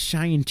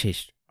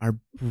scientists are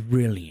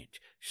brilliant,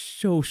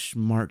 so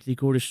smart. They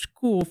go to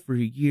school for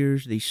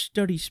years, they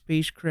study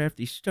spacecraft,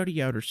 they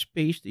study outer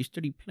space, they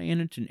study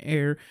planets and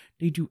air,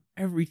 they do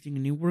everything,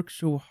 and they work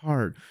so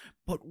hard.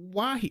 But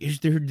why is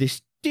there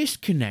this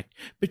disconnect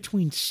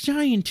between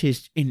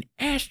scientists and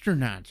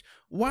astronauts?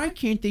 Why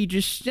can't they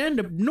just send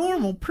a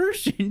normal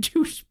person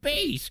to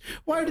space?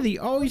 Why do they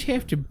always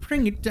have to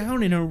bring it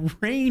down in a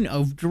rain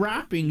of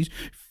droppings,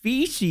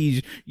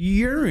 feces,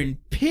 urine,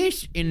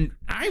 piss, and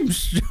I'm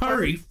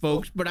sorry,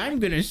 folks, but I'm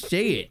going to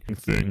say it.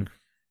 Thing.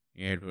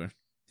 Yeah,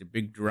 the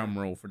big drum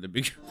roll for the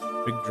big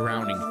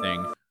drowning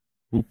thing.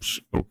 Oops.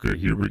 Okay,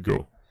 here we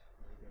go.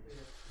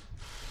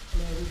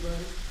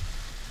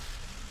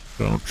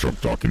 Donald Trump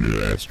talking to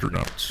the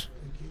astronauts.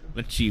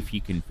 Let's see if he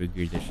can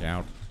figure this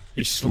out.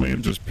 He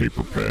slams his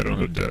paper pad on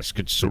the desk.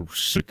 It's so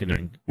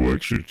sickening. Well,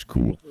 actually, it's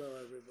cool. Hello,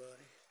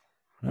 everybody.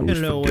 I always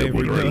Hello, forget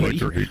whether I everybody.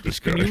 like or hate this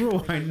guy. Can you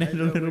rewind that I a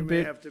know little we may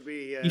bit? have to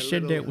be, He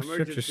said that little was such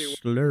a emergency-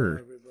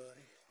 slur.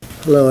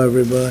 Hello,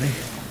 everybody.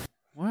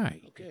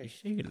 Why? Okay. Did you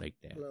say it like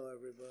that? Hello,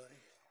 everybody.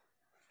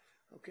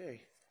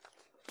 Okay.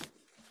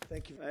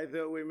 Thank you. I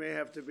thought we may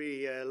have to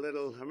be a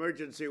little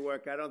emergency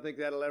work. I don't think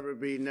that'll ever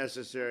be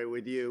necessary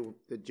with you.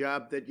 The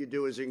job that you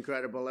do is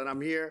incredible. And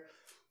I'm here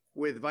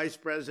with Vice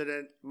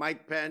President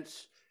Mike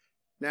Pence,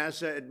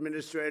 NASA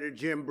Administrator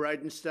Jim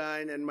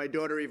Bridenstine, and my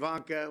daughter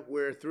Ivanka.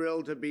 We're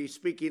thrilled to be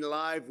speaking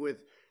live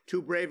with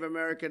two brave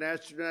American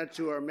astronauts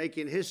who are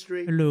making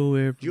history. Hello,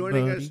 everybody.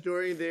 Joining us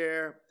during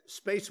their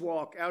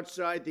spacewalk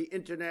outside the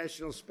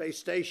International Space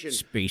Station.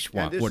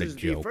 Spacewalk, And this what a is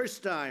the joke.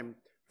 first time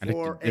I'd like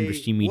for to never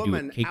see me a do a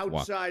woman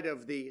cakewalk. outside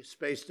of the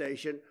space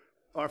station.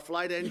 Our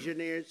flight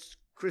engineers,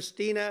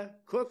 Christina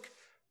Cook,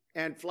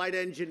 and flight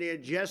engineer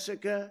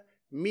Jessica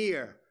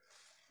Meir.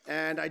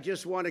 And I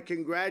just want to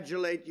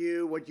congratulate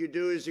you. What you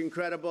do is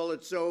incredible.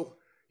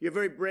 You're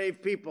very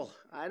brave people.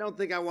 I don't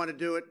think I want to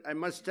do it. I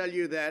must tell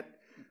you that.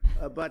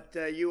 But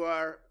you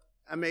are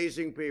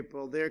amazing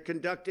people. They're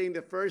conducting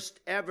the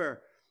first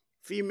ever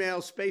female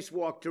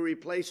spacewalk to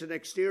replace an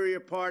exterior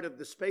part of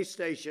the space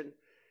station.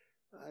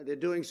 They're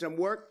doing some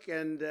work,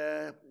 and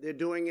they're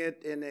doing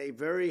it in a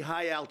very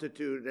high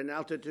altitude, an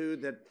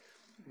altitude that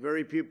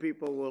very few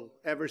people will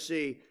ever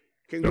see.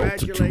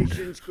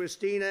 Congratulations,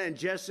 Christina and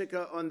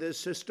Jessica, on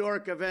this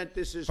historic event.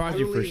 This is Pause it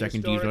for a truly second,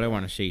 historic, Diesel. I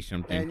want to say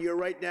something. and you're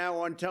right now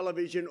on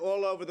television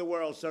all over the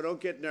world, so don't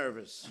get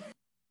nervous.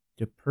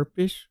 The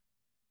purpose,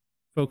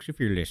 folks, if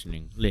you're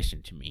listening,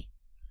 listen to me.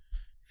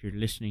 If you're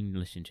listening,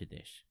 listen to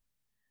this.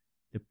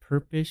 The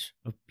purpose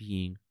of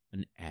being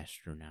an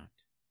astronaut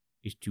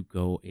is to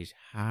go as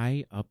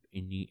high up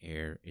in the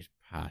air as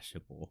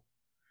possible.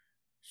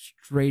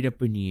 Straight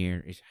up in the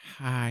air, as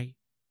high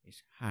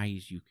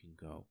as you can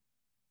go.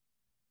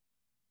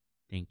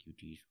 Thank you,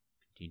 Diesel.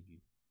 Continue.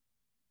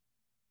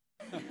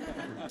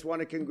 I just want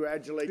to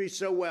congratulate you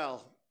so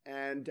well,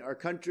 and our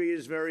country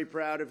is very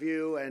proud of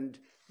you, and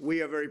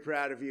we are very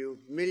proud of you.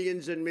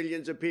 Millions and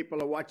millions of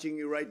people are watching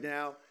you right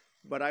now,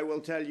 but I will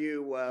tell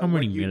you How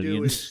many what you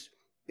millions?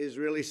 do is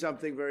really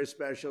something very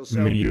special.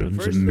 So Millions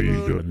first and the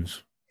moon,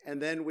 millions.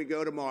 and then we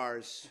go to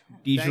Mars.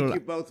 Diesel- Thank you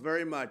both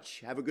very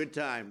much. Have a good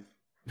time.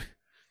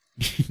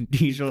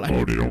 Diesel.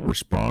 Oh, they don't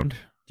respond?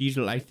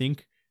 Diesel, I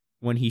think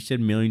when he said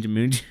millions and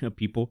millions of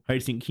people, I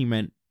think he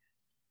meant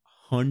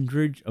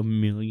hundreds of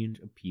millions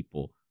of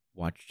people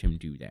watched him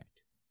do that.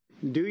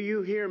 Do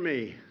you hear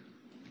me?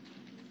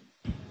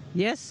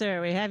 Yes,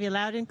 sir. We have you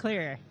loud and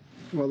clear.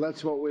 Well,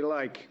 that's what we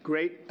like.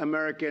 Great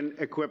American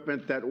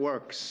equipment that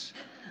works.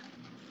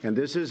 And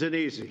this isn't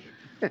easy.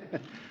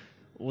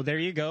 Well, there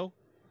you go.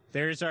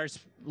 There's our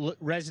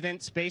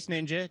resident space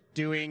ninja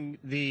doing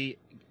the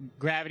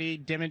gravity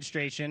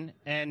demonstration.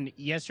 And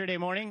yesterday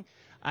morning,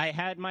 I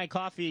had my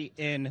coffee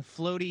in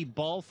floaty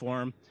ball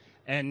form.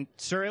 And,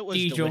 sir, it was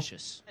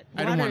delicious.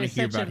 I don't want to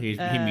hear about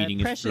him eating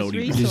his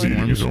floaty He's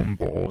eating his forms. own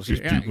balls.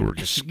 These people are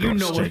disgusting. You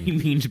know what he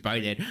means by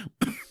that.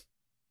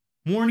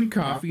 Morning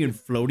coffee in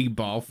floaty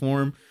ball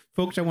form.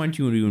 Folks, I want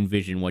you to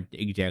envision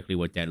exactly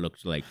what that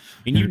looks like.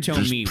 And you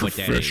tell me what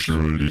that is.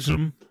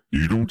 Professionalism.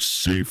 You don't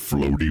say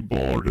floaty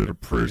ball to the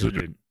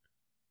president.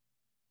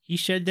 He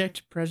said that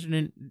to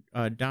President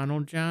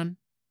Donald John?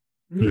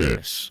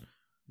 Yes.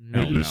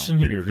 No, Hey, listen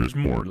here, there's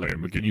more,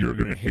 Lambigan. You're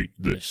going to hate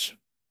this.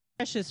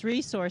 Precious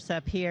resource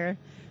up here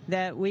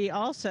that we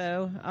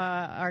also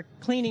are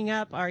cleaning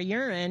up our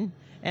urine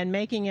and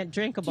making it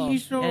drinkable.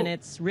 Diesel. And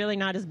it's really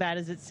not as bad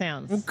as it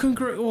sounds. Well,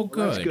 well,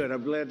 good. That's good.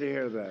 I'm glad to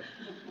hear that.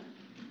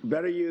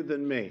 Better you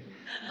than me.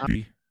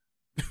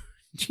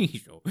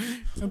 Diesel,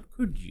 how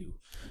could you?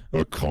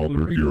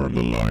 Caller, you're on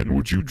the line.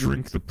 Would you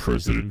drink the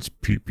president's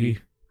pee-pee?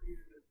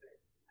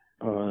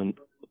 I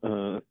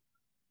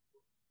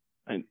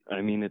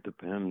mean, it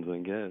depends, I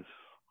guess.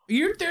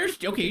 You're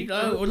thirsty. Okay,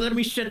 let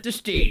me set the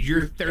stage.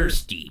 You're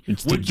thirsty.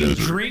 Would you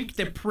drink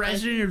the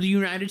President of the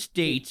United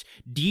States,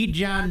 D.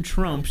 John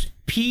Trump's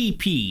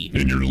pee-pee?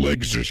 And your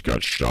legs just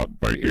got shot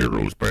by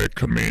arrows by a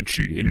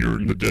Comanche, and you're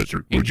in the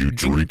desert. Would you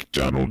drink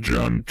Donald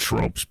John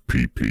Trump's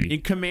pee-pee?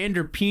 And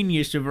Commander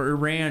Penis of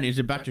Iran is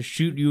about to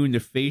shoot you in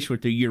the face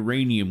with a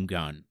uranium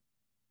gun.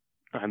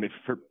 I mean,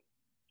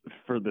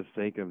 for the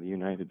sake of the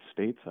United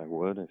States, I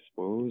would, I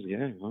suppose.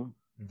 Yeah, huh?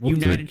 Well,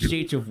 United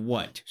States of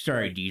what?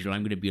 Sorry, Diesel,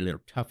 I'm going to be a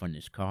little tough on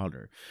this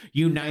caller.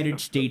 United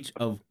States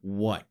of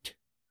what?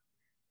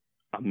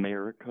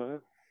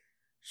 America.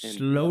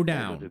 Slow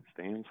down. What it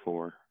stands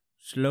for.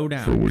 Slow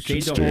down. For which Say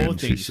it the stands, whole he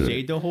thing. said.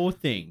 Say the whole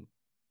thing.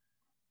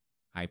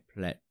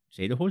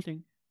 Say the whole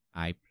thing.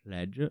 I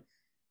pledge.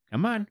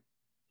 Come on.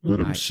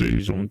 Let him say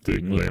his own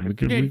thing,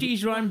 Lambigan. Yeah,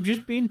 Diesel, I'm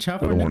just being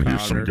tough I on don't the want to caller.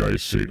 hear some guy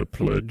say the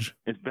pledge.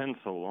 It's been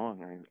so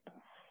long.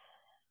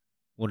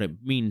 Well,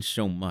 it means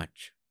so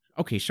much.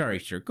 Okay, sorry,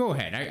 sir. Go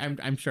ahead.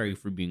 I'm sorry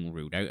for being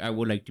rude. I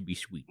would like to be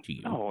sweet to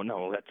you.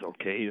 No, that's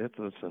okay. That's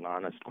an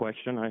honest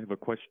question. I have a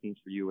question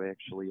for you,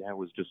 actually. I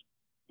was just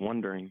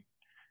wondering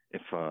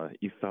if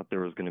you thought there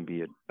was going to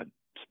be a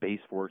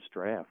Space Force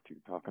draft. You're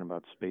talking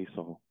about space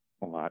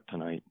a lot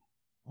tonight.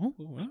 Oh,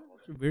 well,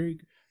 it's a very.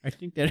 I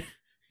think that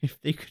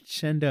if they could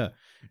send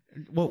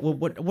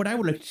what I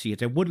would like to see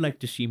is I would like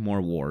to see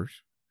more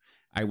wars.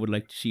 I would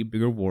like to see a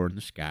bigger war in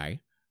the sky.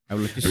 I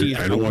would like to see.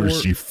 I don't want to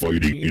see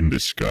fighting in the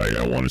sky.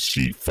 I want to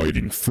see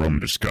fighting from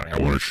the sky. I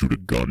want to shoot a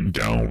gun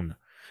down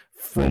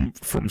from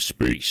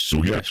space.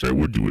 So yes, I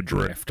would do a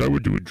draft.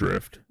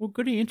 Well,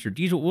 good answer,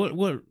 Diesel.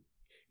 Well,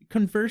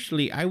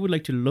 conversely, I would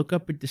like to look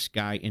up at the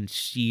sky and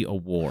see a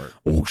war.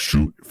 Oh,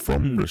 shoot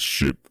from the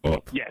ship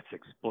up. Yes,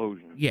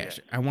 explosions. Yes,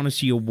 I want to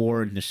see a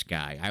war in the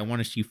sky. I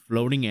want to see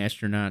floating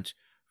astronauts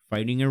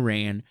fighting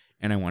Iran,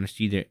 and I want to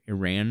see the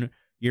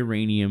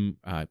uranium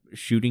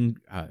shooting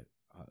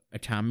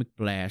atomic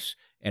blasts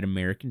at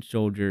American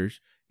soldiers,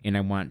 and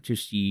I want to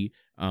see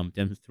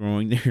them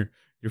throwing their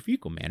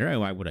fecal matter.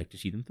 I would like to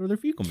see them throw their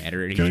fecal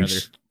matter at each other.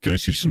 Can I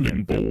see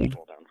something bold?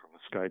 Fall down from the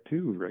sky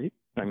too, right?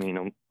 I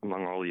mean,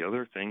 among all the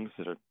other things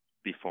that have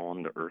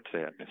befallen the Earth's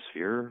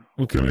atmosphere.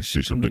 Well, can I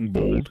see something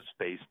bold?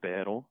 Space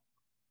battle.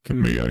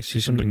 May I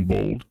see something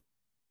bold?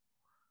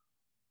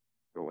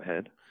 Go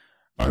ahead.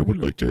 I would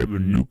like to have a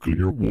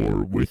nuclear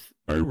war with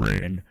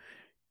Iran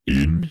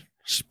in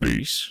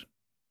space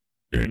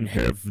and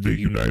have the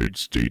United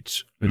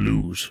States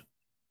lose.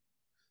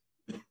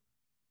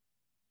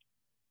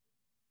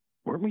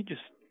 Weren't we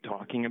just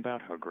talking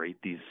about how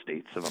great these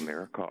states of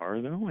America are,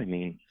 though? I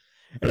mean...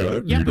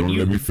 you don't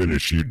let me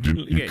finish. You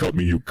cut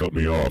me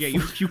off. Yeah,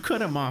 you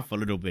cut him off a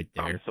little bit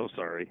there. I'm so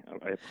sorry.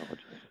 I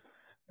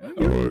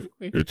apologize.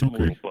 It's I'm a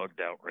okay. little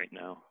bugged out right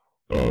now.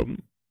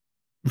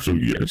 So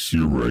yes,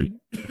 you're right.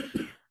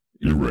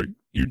 You're right.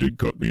 You did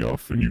cut me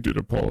off and you did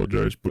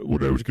apologize. But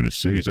what I was going to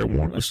say is I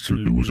want us to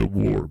lose a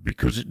war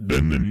because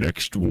then the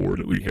next war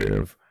that we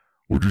have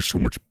will do so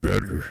much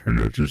better. And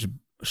that's just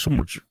so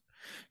much.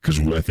 Because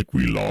I think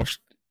we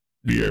lost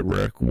the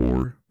Iraq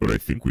war, but I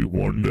think we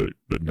won the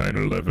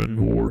 9/11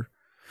 war.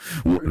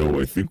 Well, no,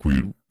 I think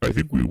we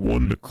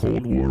won the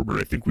Cold War, but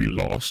I think we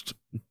lost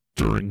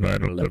during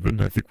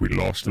 9/11. I think we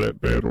lost that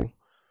battle.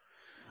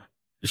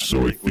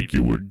 So I think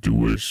it would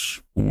do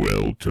us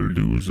well to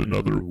lose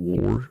another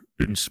war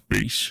in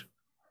space.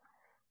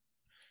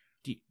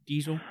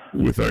 Diesel?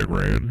 With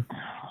Iran.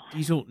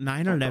 Diesel,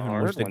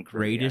 9/11 was the one for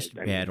me. greatest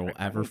I battle don't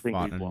ever think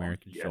fought we've on lost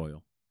American yet.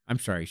 soil. I'm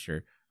sorry,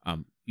 sir.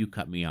 You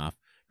cut me off.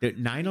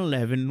 that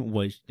 9/11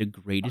 was the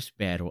greatest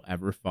battle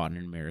ever fought in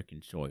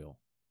American soil.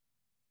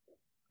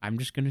 I'm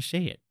just going to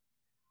say it.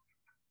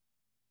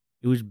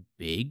 It was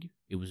big.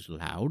 It was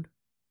loud.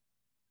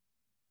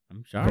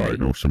 I'm sorry. I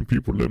know some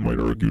people that might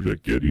argue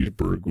that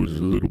Gettysburg was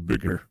a little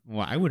bigger.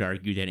 Well, I would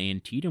argue that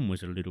Antietam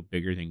was a little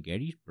bigger than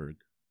Gettysburg.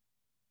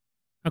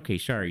 Okay,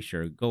 sorry,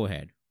 sir. Go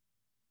ahead.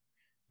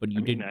 But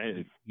you did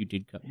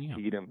cut me out.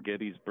 Antietam,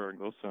 Gettysburg,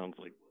 those sounds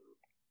like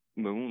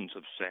moons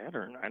of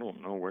Saturn. I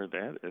don't know where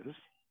that is.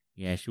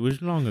 Yes, it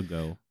was long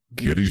ago.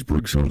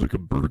 Gettysburg sounds like a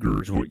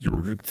burger is what you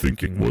were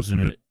thinking,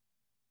 wasn't it?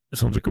 It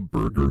sounds like a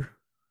burger.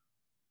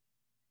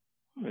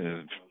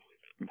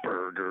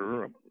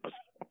 Burger, a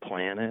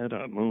planet,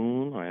 a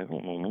moon, I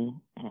don't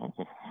know.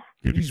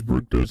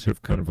 Gettysburg does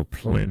have kind of a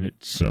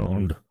planet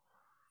sound.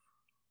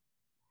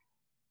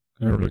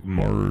 Kind of like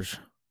Mars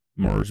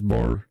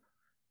bar.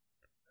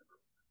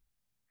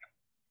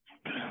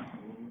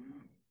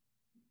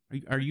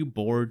 Are you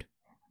bored?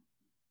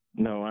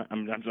 No,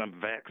 I'm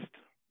vexed.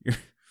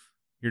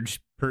 You're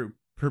just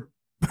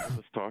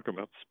Let's talk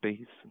about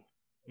space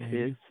and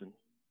kids and.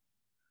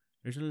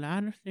 There's a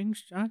lot of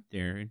things out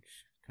there.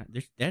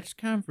 That's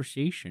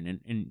conversation,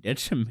 and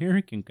that's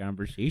American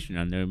conversation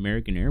on the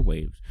American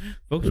airwaves.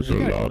 Folks, there's a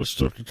lot of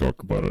stuff to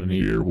talk about on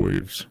the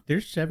airwaves.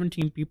 There's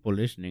 17 people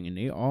listening, and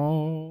they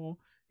all...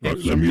 Let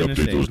me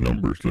update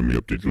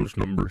those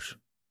numbers.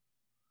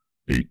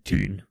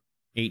 18.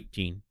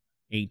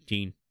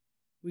 18.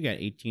 We got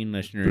 18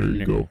 listeners. There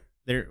you go.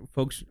 There,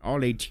 folks,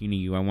 all 18 of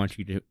you, I want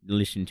you to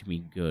listen to me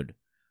good.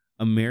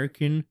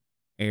 American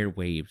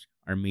airwaves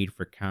are made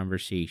for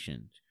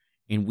conversations.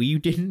 And we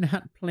did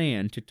not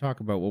plan to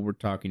talk about what we're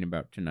talking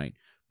about tonight,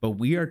 but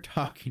we are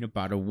talking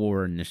about a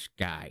war in the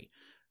sky,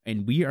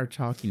 and we are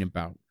talking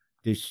about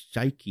the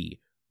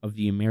psyche of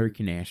the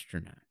American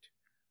astronaut.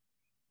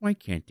 Why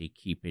can't they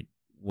keep it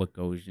what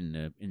goes in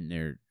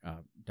their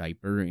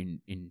diaper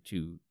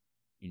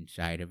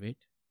inside of it?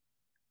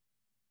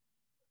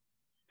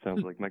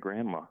 Sounds like my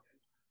grandma.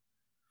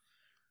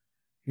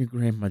 Your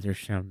grandmother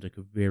sounds like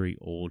a very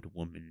old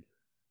woman.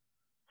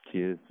 She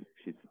is.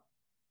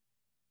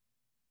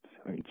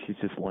 She's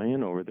just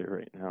laying over there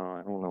right now.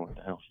 I don't know what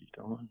the hell she's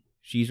doing.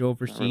 She's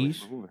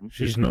overseas?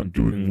 She's not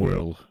doing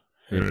well.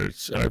 And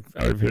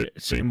I've had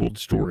same old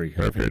story.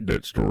 I've had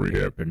that story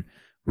happen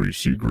where you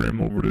see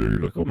Grandma over there, you're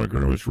like, oh my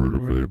God, I was right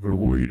over there, but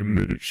wait a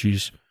minute,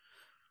 she's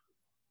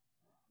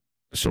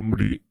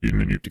somebody,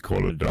 and then you have to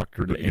call a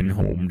doctor, the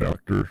in-home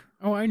doctor.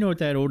 Oh, I know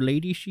that old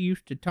lady. She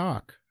used to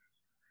talk.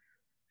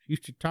 She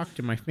used to talk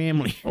to my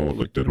family. Oh,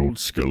 like that old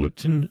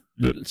skeleton.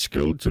 That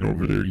skeleton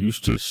over there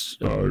used to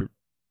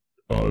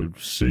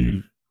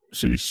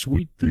say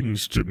sweet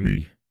things to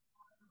me.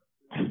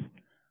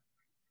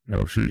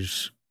 Now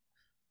she's...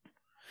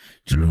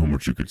 Do you know how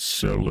much you could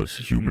sell a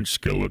human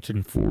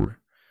skeleton for?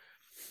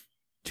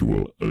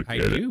 I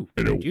do.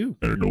 At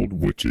an old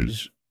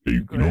witch's.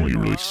 You can only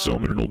really sell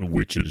them at an old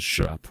witch's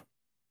shop.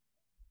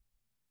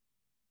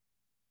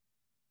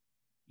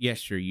 Yes,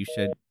 sir. You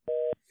said...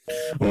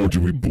 Oh,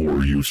 did we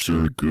bore you,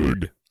 sir?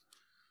 Good.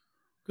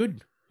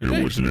 Good.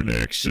 It wasn't an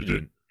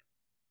accident.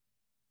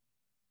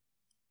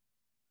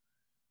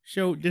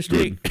 So this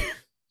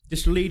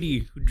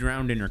lady who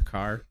drowned in her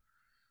car.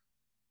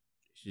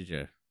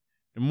 The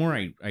more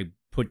I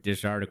put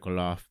this article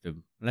off, the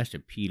less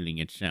appealing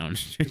it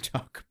sounds to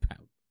talk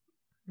about.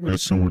 Well,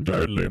 someone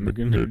died,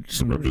 Lamigan.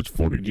 Sometimes it's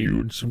funny to you,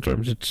 and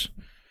sometimes it's...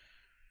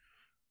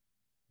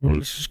 Well,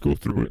 let's just go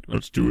through it.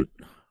 Let's do it.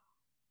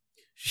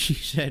 She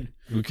said...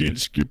 We can't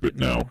skip it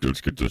now.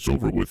 Let's get this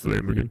over with,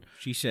 Lamigan.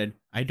 She said,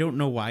 I don't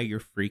know why you're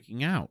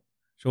freaking out.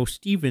 So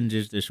Stevens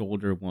is this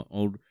old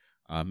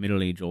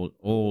middle-aged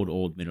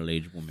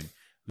woman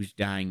who's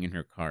dying in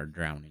her car,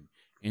 drowning.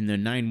 And the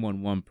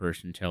 911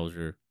 person tells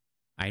her,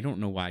 I don't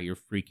know why you're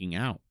freaking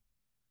out.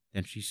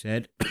 Then she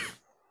said,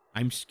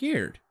 I'm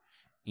scared.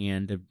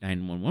 And the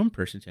 911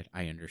 person said,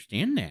 I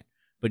understand that.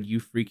 But you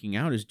freaking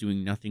out is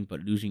doing nothing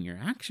but losing your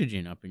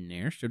oxygen up in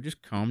there, so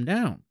just calm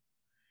down.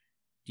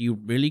 Do you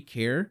really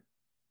care?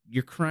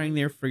 You're crying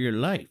there for your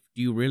life.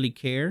 Do you really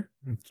care?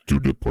 Do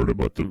the part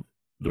about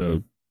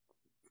the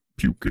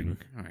puking.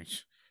 All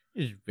right.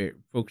 This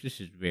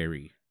is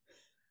very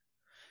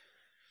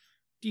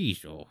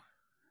Diesel.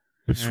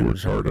 It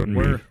swears hard on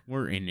me.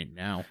 We're in it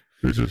now.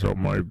 This is how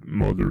my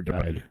mother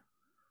died.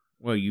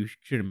 Well, you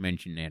should have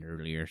mentioned that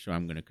earlier, so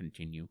I'm going to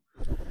continue.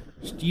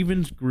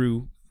 Stevens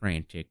grew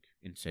frantic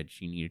and said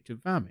she needed to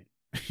vomit.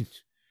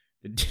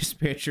 The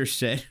dispatcher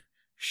said,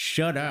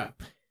 shut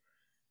up.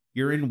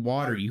 You're in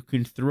water. You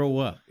can throw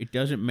up. It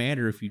doesn't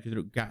matter if you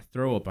got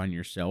throw up on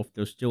yourself.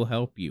 They'll still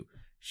help you.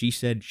 She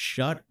said,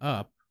 shut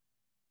up.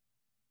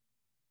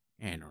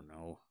 I don't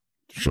know.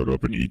 Shut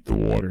up and eat the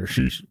water.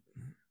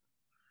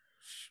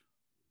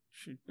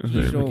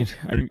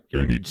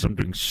 I need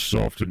something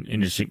soft and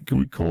innocent. Can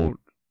we call it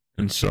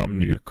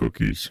insomnia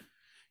cookies?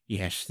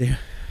 Yes,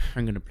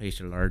 I'm going to place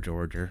a large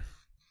order.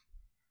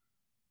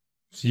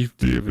 See if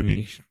they have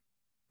any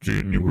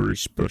January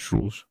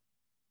specials.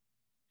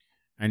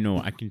 I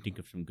know I can think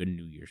of some good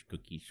New Year's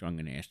cookies, so I'm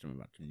going to ask them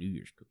about some New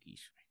Year's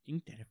cookies.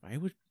 think that if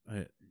it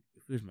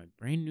was my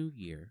brand new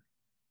year,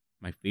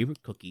 my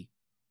favorite cookie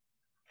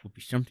would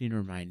be something to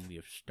remind me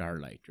of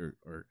starlight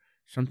or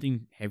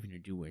something having to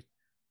do with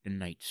the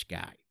night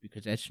sky,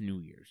 because that's New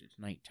Year's. It's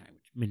nighttime.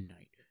 It's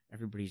midnight.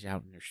 Everybody's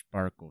out in their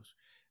sparkles,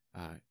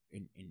 and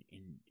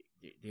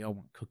they all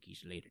want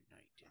cookies late at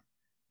night. And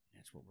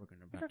that's what we're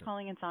going to. Thank you for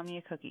calling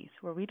Insomnia Cookies,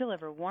 where we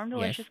deliver warm,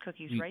 delicious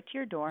cookies right to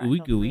your door gooey,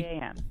 until 3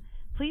 a.m.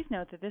 Please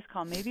note that this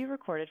call may be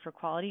recorded for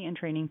quality and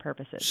training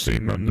purposes.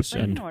 Same on this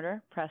Place end. an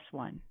order, press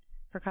 1.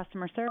 For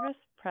customer service,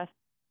 press.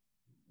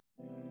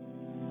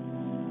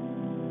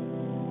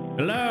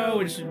 Hello,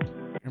 it's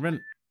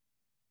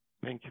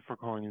Thank you for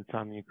calling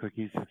Insomnia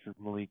Cookies. This is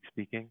Malik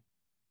speaking.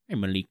 Hey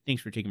Malik,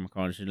 thanks for taking my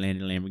call. This is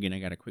Landon Lamborghini. I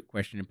got a quick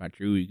question about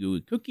your ooey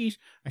gooey cookies.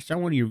 I saw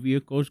one of your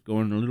vehicles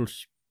going a little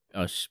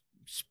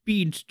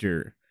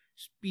speedster,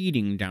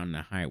 speeding down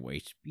the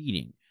highway,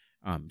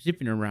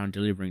 zipping around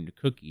delivering the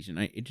cookies, and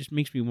it just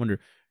makes me wonder.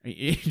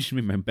 It just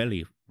made my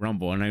belly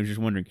rumble, and I was just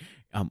wondering,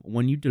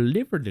 when you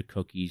deliver the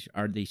cookies,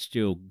 are they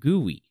still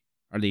gooey?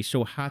 Are they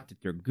so hot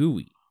that they're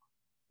gooey,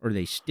 or are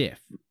they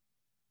stiff?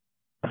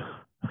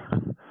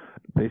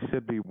 They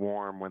should be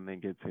warm when they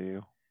get to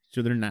you.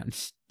 So they're not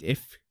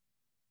stiff?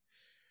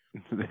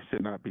 They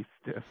should not be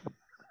stiff.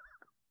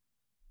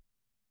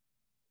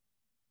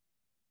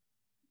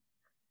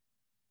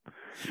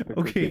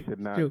 Okay,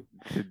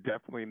 should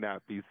definitely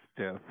not be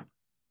stiff.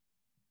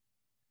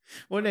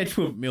 Well, that's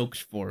what milk's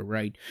for,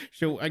 right?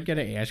 So I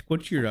gotta ask,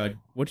 what's your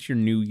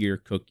New Year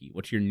cookie?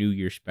 What's your New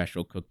Year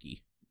special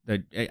cookie?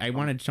 I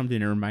wanted something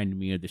to remind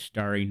me of the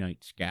starry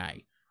night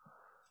sky.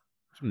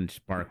 Some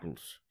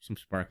sparkles, some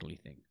sparkly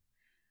thing.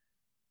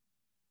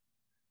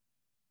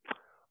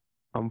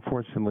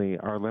 Unfortunately,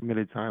 our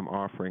limited time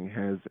offering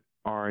has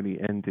already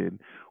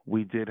ended.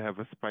 We did have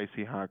a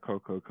spicy hot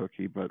cocoa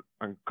cookie, but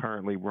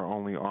currently we're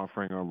only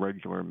offering a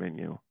regular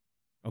menu.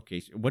 Okay,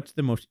 so what's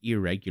the most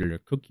irregular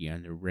cookie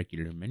on the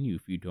regular menu,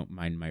 if you don't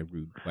mind my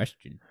rude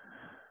question?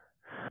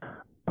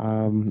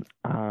 The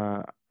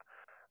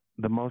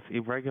most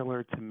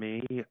irregular to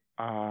me,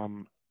 I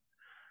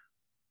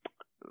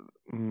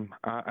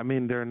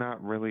mean, they're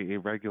not really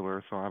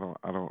irregular, so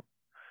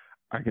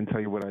I can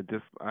tell you what I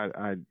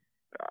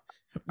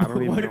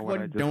don't even know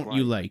what I don't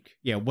you like?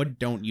 Yeah, what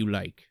don't you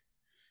like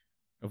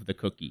of the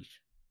cookies?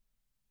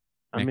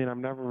 I mean, I've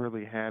never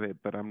really had it,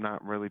 but I'm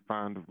not really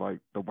fond of like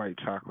the white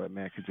chocolate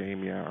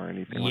macadamia or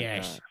anything like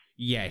that.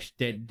 Yes,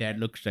 that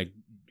looks like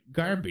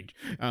garbage.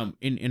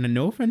 And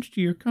no offense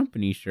to your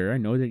company, sir. I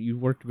know that you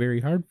worked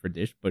very hard for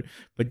this, but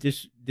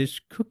this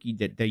cookie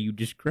that you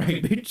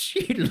described,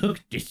 it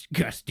looks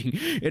disgusting.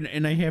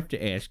 And I have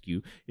to ask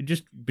you,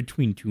 just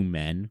between two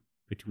men,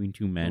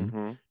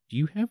 mm-hmm. Do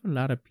you have a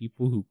lot of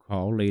people who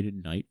call late at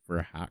night for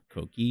hot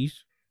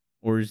cookies?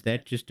 Or is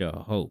that just a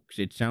hoax?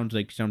 It sounds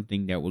like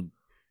something that would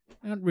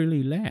not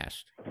really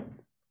last.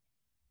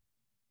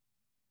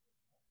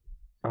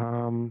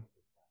 A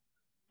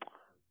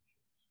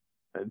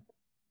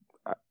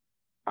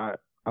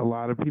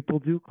lot of people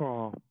do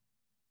call.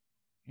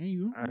 Hey,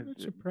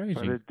 that's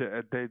surprising.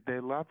 But they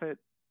love it.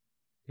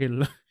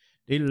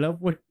 They love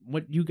what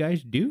you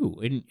guys do,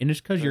 and it's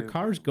because your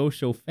cars go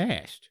so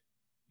fast.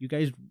 You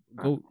guys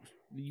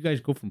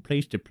go from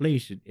place to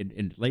place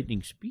in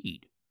lightning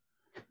speed.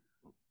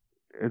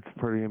 It's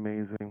pretty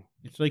amazing.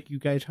 It's like you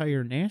guys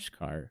hire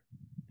NASCARs.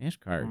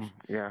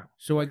 Yeah.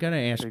 So I gotta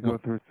ask. They go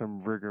through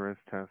some rigorous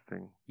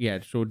testing. Yeah.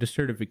 So the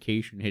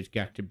certification has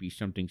got to be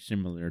something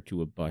similar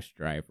to a bus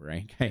driver.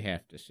 I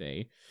have to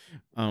say.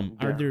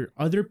 Are there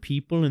other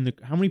people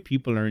how many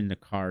people are in the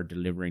car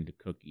delivering the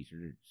cookies? Are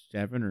there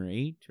 7 or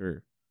 8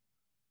 or?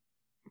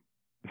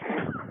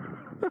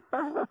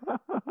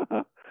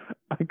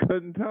 I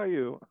couldn't tell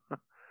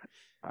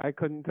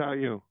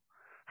you.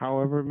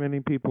 However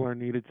many people are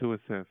needed to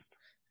assist.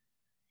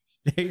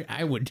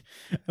 I would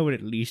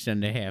at least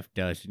send a half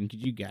dozen,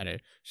 because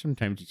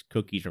sometimes these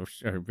cookies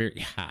are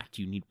very hot.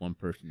 You need one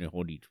person to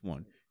hold each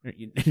one.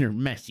 And they're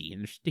messy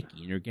and they're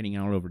sticky and they're getting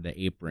all over the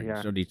apron.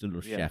 Yeah. So these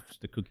little chefs,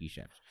 the cookie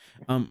chefs.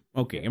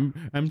 Okay,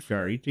 I'm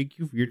sorry. Thank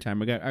you for your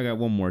time. I got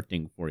one more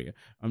thing for you.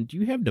 Do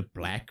you have the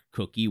black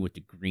cookie with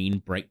the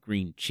bright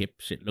green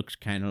chips? It looks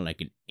kind of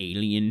like an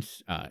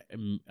alien's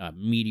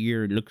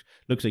meteor. It looks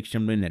like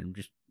something that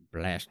just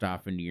blast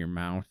off into your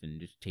mouth and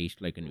just taste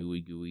like an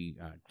ooey gooey,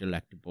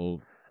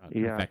 delectable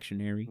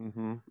confectionery.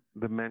 Mm-hmm.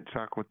 The mint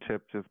chocolate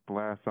chip just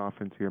blasts off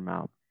into your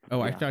mouth.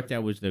 Oh, I thought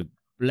that was the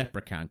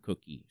leprechaun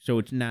cookie, so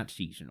it's not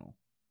seasonal.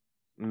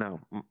 No,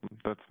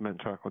 that's mint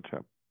chocolate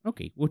chip.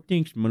 Okay, well,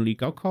 thanks,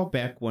 Malik. I'll call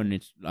back when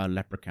it's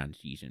leprechaun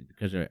season,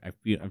 because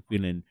I'm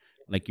feeling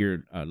like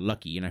you're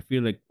lucky, and I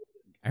feel like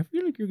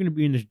you're going to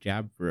be in this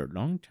job for a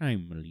long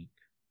time, Malik.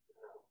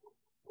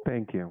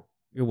 Thank you.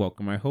 You're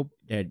welcome. I hope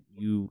that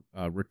you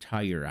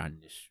retire on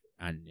this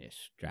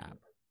job.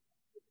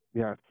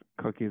 Yes,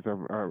 cookies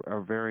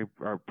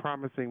are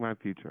promising my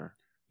future.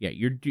 Yeah,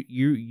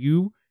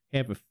 you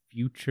have a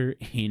future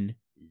in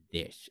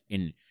this,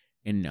 and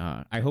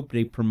I hope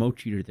they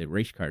promote you to the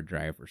race car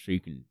driver so you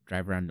can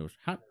drive around those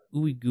hot,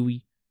 ooey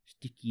gooey,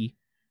 sticky,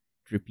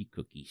 drippy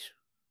cookies.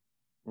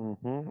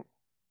 Mm-hmm.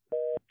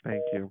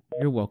 Thank you.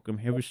 You're welcome.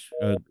 Have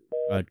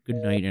a good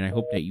night, and I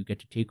hope that you get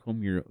to take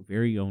home your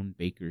very own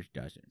baker's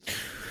dozen.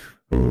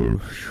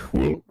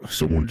 Well,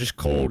 someone just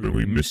called and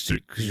we missed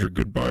it because your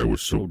goodbye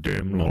was so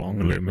damn long,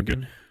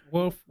 Lamigan.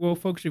 Well,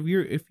 folks, if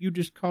you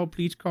just call,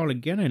 please call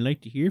again. I'd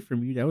like to hear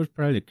from you. That was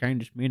probably the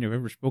kindest man I've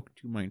ever spoken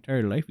to my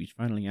entire life. He's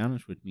finally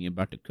honest with me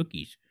about the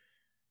cookies.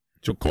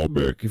 So call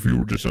back if you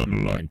were just on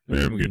the line.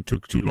 Lamigan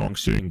took too long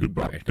saying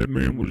goodbye. That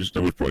was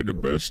probably the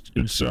best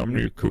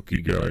insomnia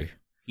cookie guy.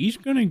 He's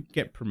gonna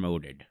get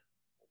promoted.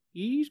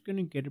 He's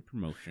gonna get a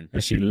promotion. I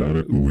see a lot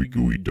of ooey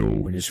gooey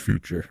dough in his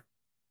future.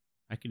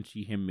 I can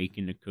see him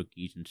making the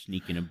cookies and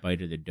sneaking a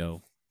bite of the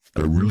dough.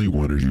 I really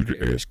wanted you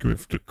to ask him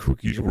if the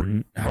cookies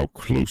were, how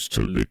close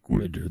to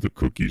liquid the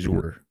cookies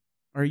were.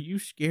 Are you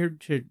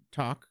scared to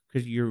talk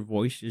because your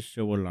voice is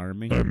so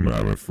alarming? I'm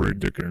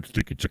afraid they're going to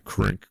think it's a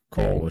crank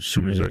call as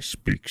soon as I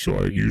speak, so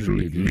I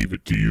usually leave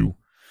it to you.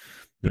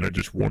 Then I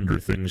just wonder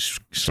things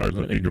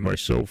silently to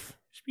myself.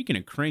 Speaking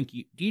of crank,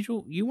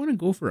 Diesel, you want to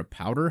go for a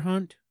powder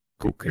hunt?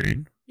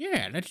 Cocaine?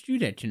 Yeah, let's do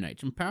that tonight.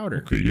 Some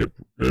powder. Okay, yep.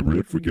 Right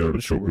if we get out of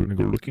the show, we're going to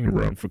go looking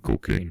around for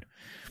cocaine.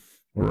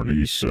 We're on the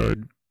east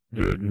side,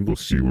 and we'll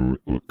see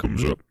what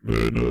comes up.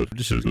 And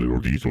this is Little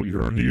Diesel.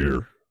 You're on the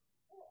air.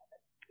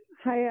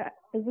 Hi,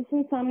 is this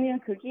Insomnia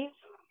Cookies?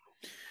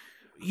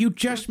 You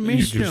just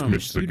missed him.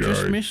 You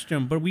just missed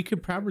him, but we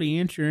could probably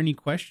answer any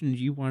questions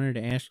you wanted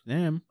to ask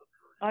them.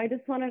 I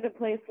just wanted to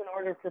place an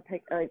order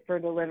for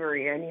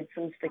delivery. I need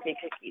some sticky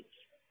cookies.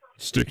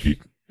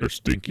 Sticky or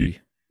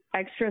stinky?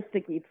 Extra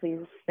sticky,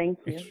 please. Thank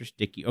you. Extra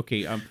sticky.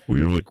 Okay.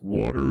 We have like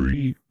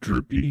watery,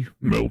 drippy,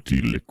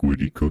 melty,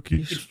 liquidy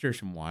cookies. You could stir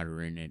some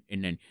water in it,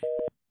 and then.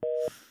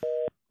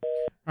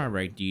 All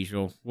right,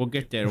 Diesel. We'll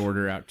get that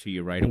order out to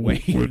you right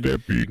away. With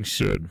that being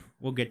said,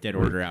 we'll get that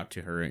order out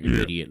to her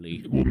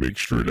immediately. We'll make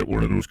sure that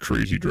one of those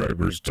crazy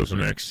drivers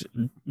doesn't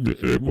accident.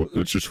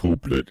 Let's just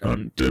hope that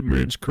on Dead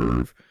Man's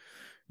Curve,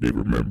 they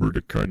remember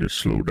to kind of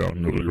slow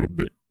down a little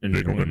bit, and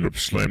they don't end up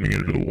slamming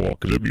into the wall,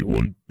 because that'd be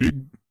one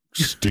big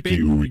sticky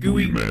ooey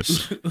gooey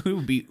mess. It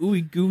would be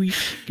ooey gooey.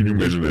 Can you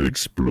imagine that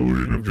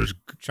explosion of just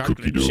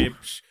cookie dough?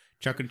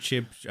 Chocolate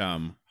chips,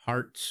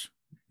 hearts.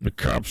 The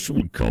cops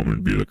would come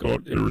and be like, "Oh,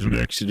 there was an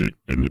accident,"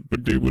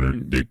 but they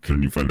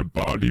couldn't even find a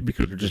body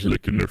because they're just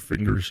licking their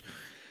fingers.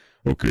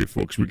 Okay,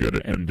 folks, we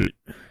gotta end it.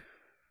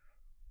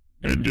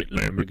 End it,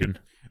 Lamigan.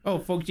 Oh,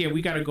 folks, yeah,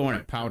 we gotta go on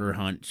a powder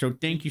hunt. So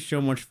thank you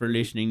so much for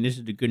listening. This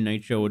is the Good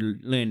Night Show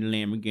with Land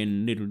Lamigan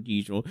and Little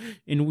Diesel,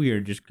 and we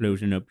are just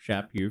closing up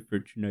shop here for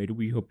tonight.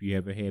 We hope you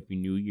have a happy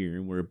New Year,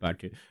 and we're about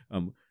to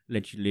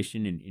let you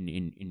listen,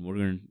 and we're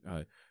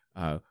gonna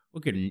well,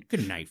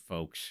 good night,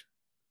 folks.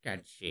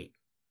 God's sake.